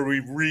one where we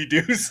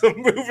redo some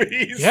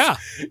movies. Yeah.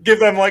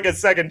 Give them like a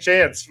second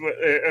chance.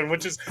 And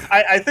which is,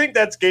 I think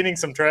that's gaining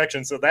some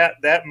traction. So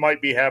that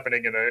might be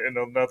happening in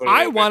another.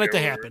 I want it to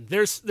happen.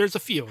 There's a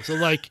few. So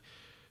like,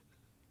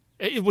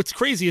 what's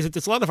crazy is that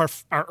it's a lot of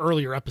our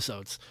earlier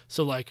episodes.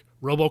 So like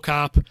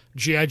RoboCop,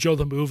 G.I. Joe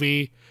the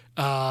movie.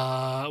 What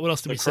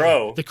else did we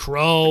say? The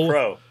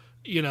Crow.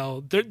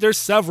 There's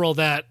several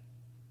that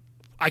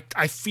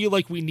I feel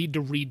like we need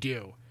to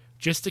redo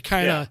just to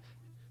kind of,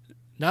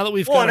 now that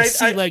we've got our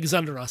sea legs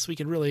under us, we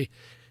can really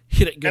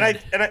hit it good.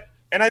 And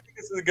I think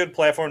this is a good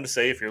platform to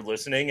say, if you're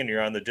listening and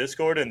you're on the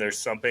Discord and there's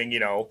something,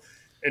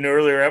 an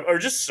earlier or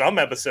just some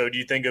episode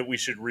you think that we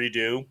should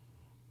redo,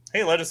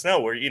 hey, let us know.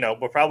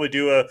 We'll probably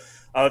do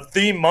a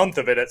theme month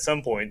of it at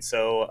some point.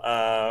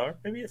 So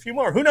maybe a few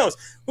more. Who knows?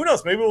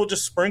 Maybe we'll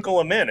just sprinkle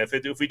them in.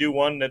 If we do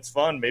one that's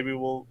fun, maybe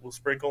we'll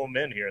sprinkle them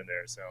in here and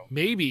there. So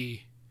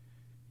maybe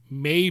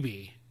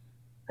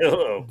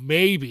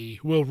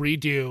we'll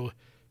redo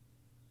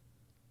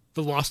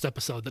the Lost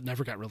episode that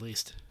never got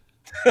released.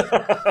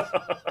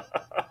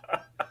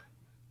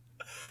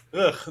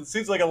 Ugh, it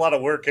seems like a lot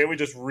of work. Can't we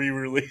just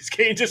re-release?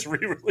 Can't you just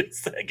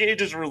re-release that? Can't you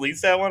just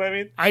release that one? I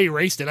mean, I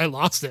erased it. I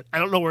lost it. I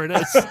don't know where it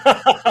is.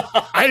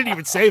 I didn't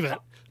even save it.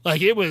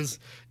 Like, it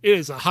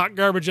is a hot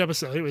garbage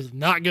episode. It was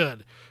not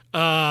good.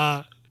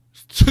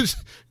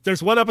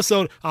 There's one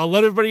episode. I'll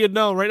let everybody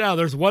know right now.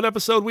 There's one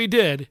episode we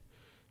did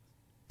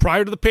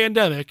prior to the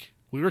pandemic.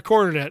 We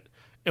recorded it,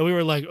 and we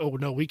were like, "Oh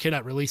no, we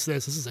cannot release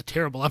this. This is a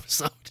terrible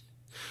episode."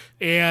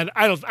 And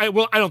I don't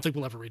think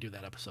we'll ever redo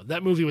that episode.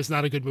 That movie was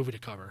not a good movie to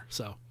cover.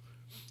 So.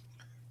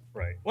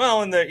 Right.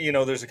 Well, and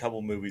there's a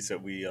couple movies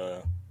that we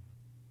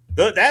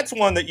that's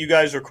one that you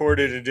guys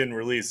recorded and didn't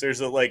release. There's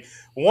like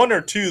one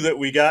or two that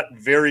we got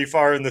very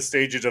far in the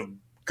stages of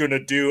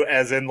gonna do,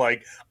 as in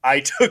like I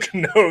took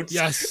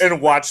notes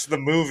and watched the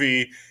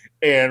movie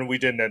and we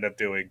didn't end up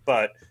doing.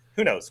 But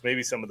who knows?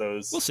 Maybe some of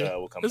those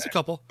will come There's back. A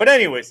couple. But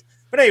anyways,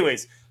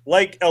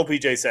 like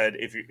LPJ said,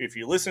 if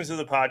you listen to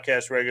the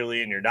podcast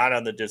regularly and you're not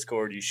on the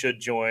Discord, you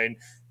should join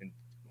and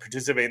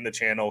participate in the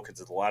channel, because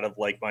there's a lot of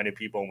like-minded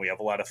people and we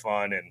have a lot of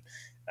fun, and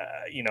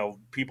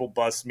people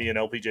bust me and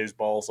LPJ's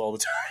balls all the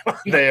time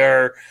on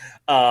there,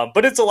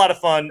 but it's a lot of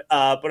fun.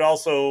 But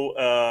also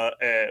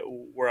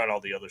we're on all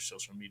the other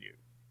social media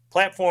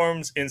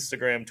platforms: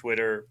 Instagram,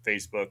 Twitter,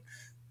 Facebook,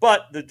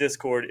 but the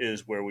Discord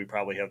is where we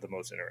probably have the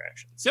most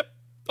interactions. Yep.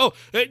 Oh,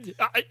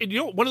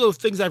 one of those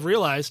things I've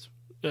realized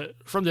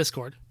from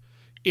Discord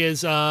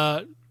is we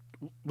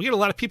get a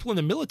lot of people in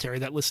the military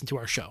that listen to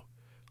our show.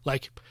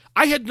 Like,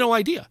 I had no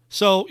idea.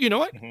 So, you know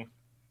what? Mm-hmm.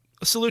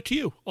 A salute to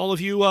you, all of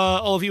you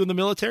in the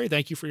military.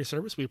 Thank you for your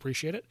service. We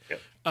appreciate it.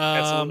 Yep.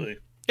 Absolutely.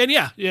 And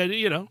yeah, if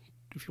you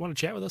want to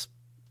chat with us,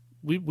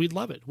 we'd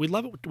love it. We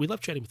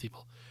love chatting with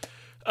people.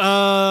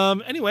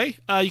 Anyway,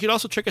 you can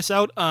also check us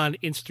out on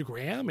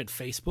Instagram and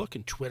Facebook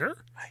and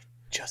Twitter. I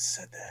just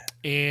said that.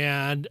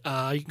 And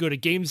you can go to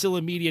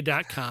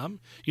GameZillaMedia.com.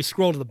 You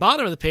scroll to the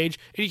bottom of the page,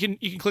 and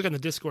you can click on the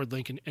Discord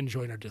link and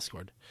join our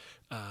Discord,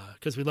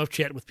 because we love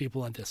chatting with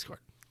people on Discord.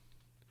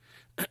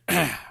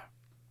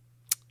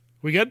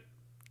 We good?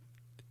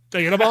 Did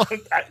I get them all?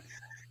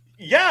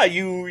 Yeah,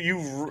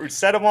 you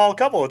said them all a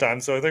couple of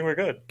times, so I think we're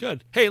good.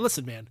 Good. Hey,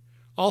 listen, man.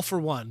 All for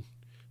one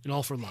and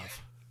all for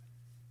love.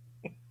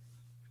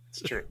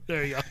 It's true.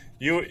 There you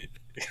go.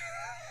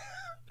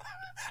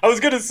 I was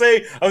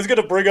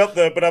gonna bring up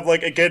but I'm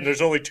like, again,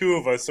 there's only two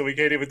of us, so we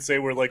can't even say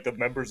we're like the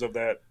members of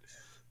that.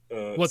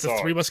 The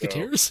Three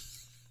Musketeers?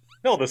 So.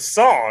 No, the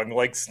song,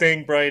 like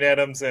Sting, Bryan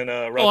Adams, and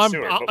Rod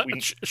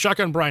Stewart.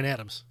 Shotgun Bryan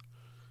Adams.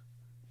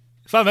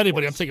 If I have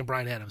anybody, I'm taking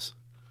Bryan Adams.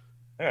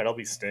 All right, I'll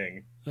be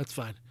Sting. That's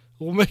fine.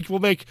 We'll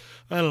make.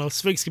 I don't know.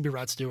 Sphinx can be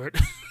Rod Stewart.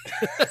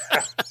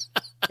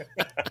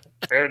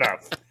 Fair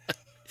enough.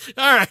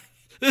 All right.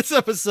 This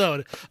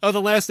episode of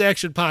the Last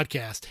Action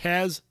Podcast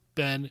has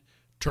been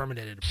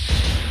terminated.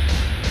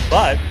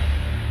 But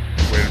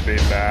we'll be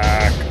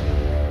back.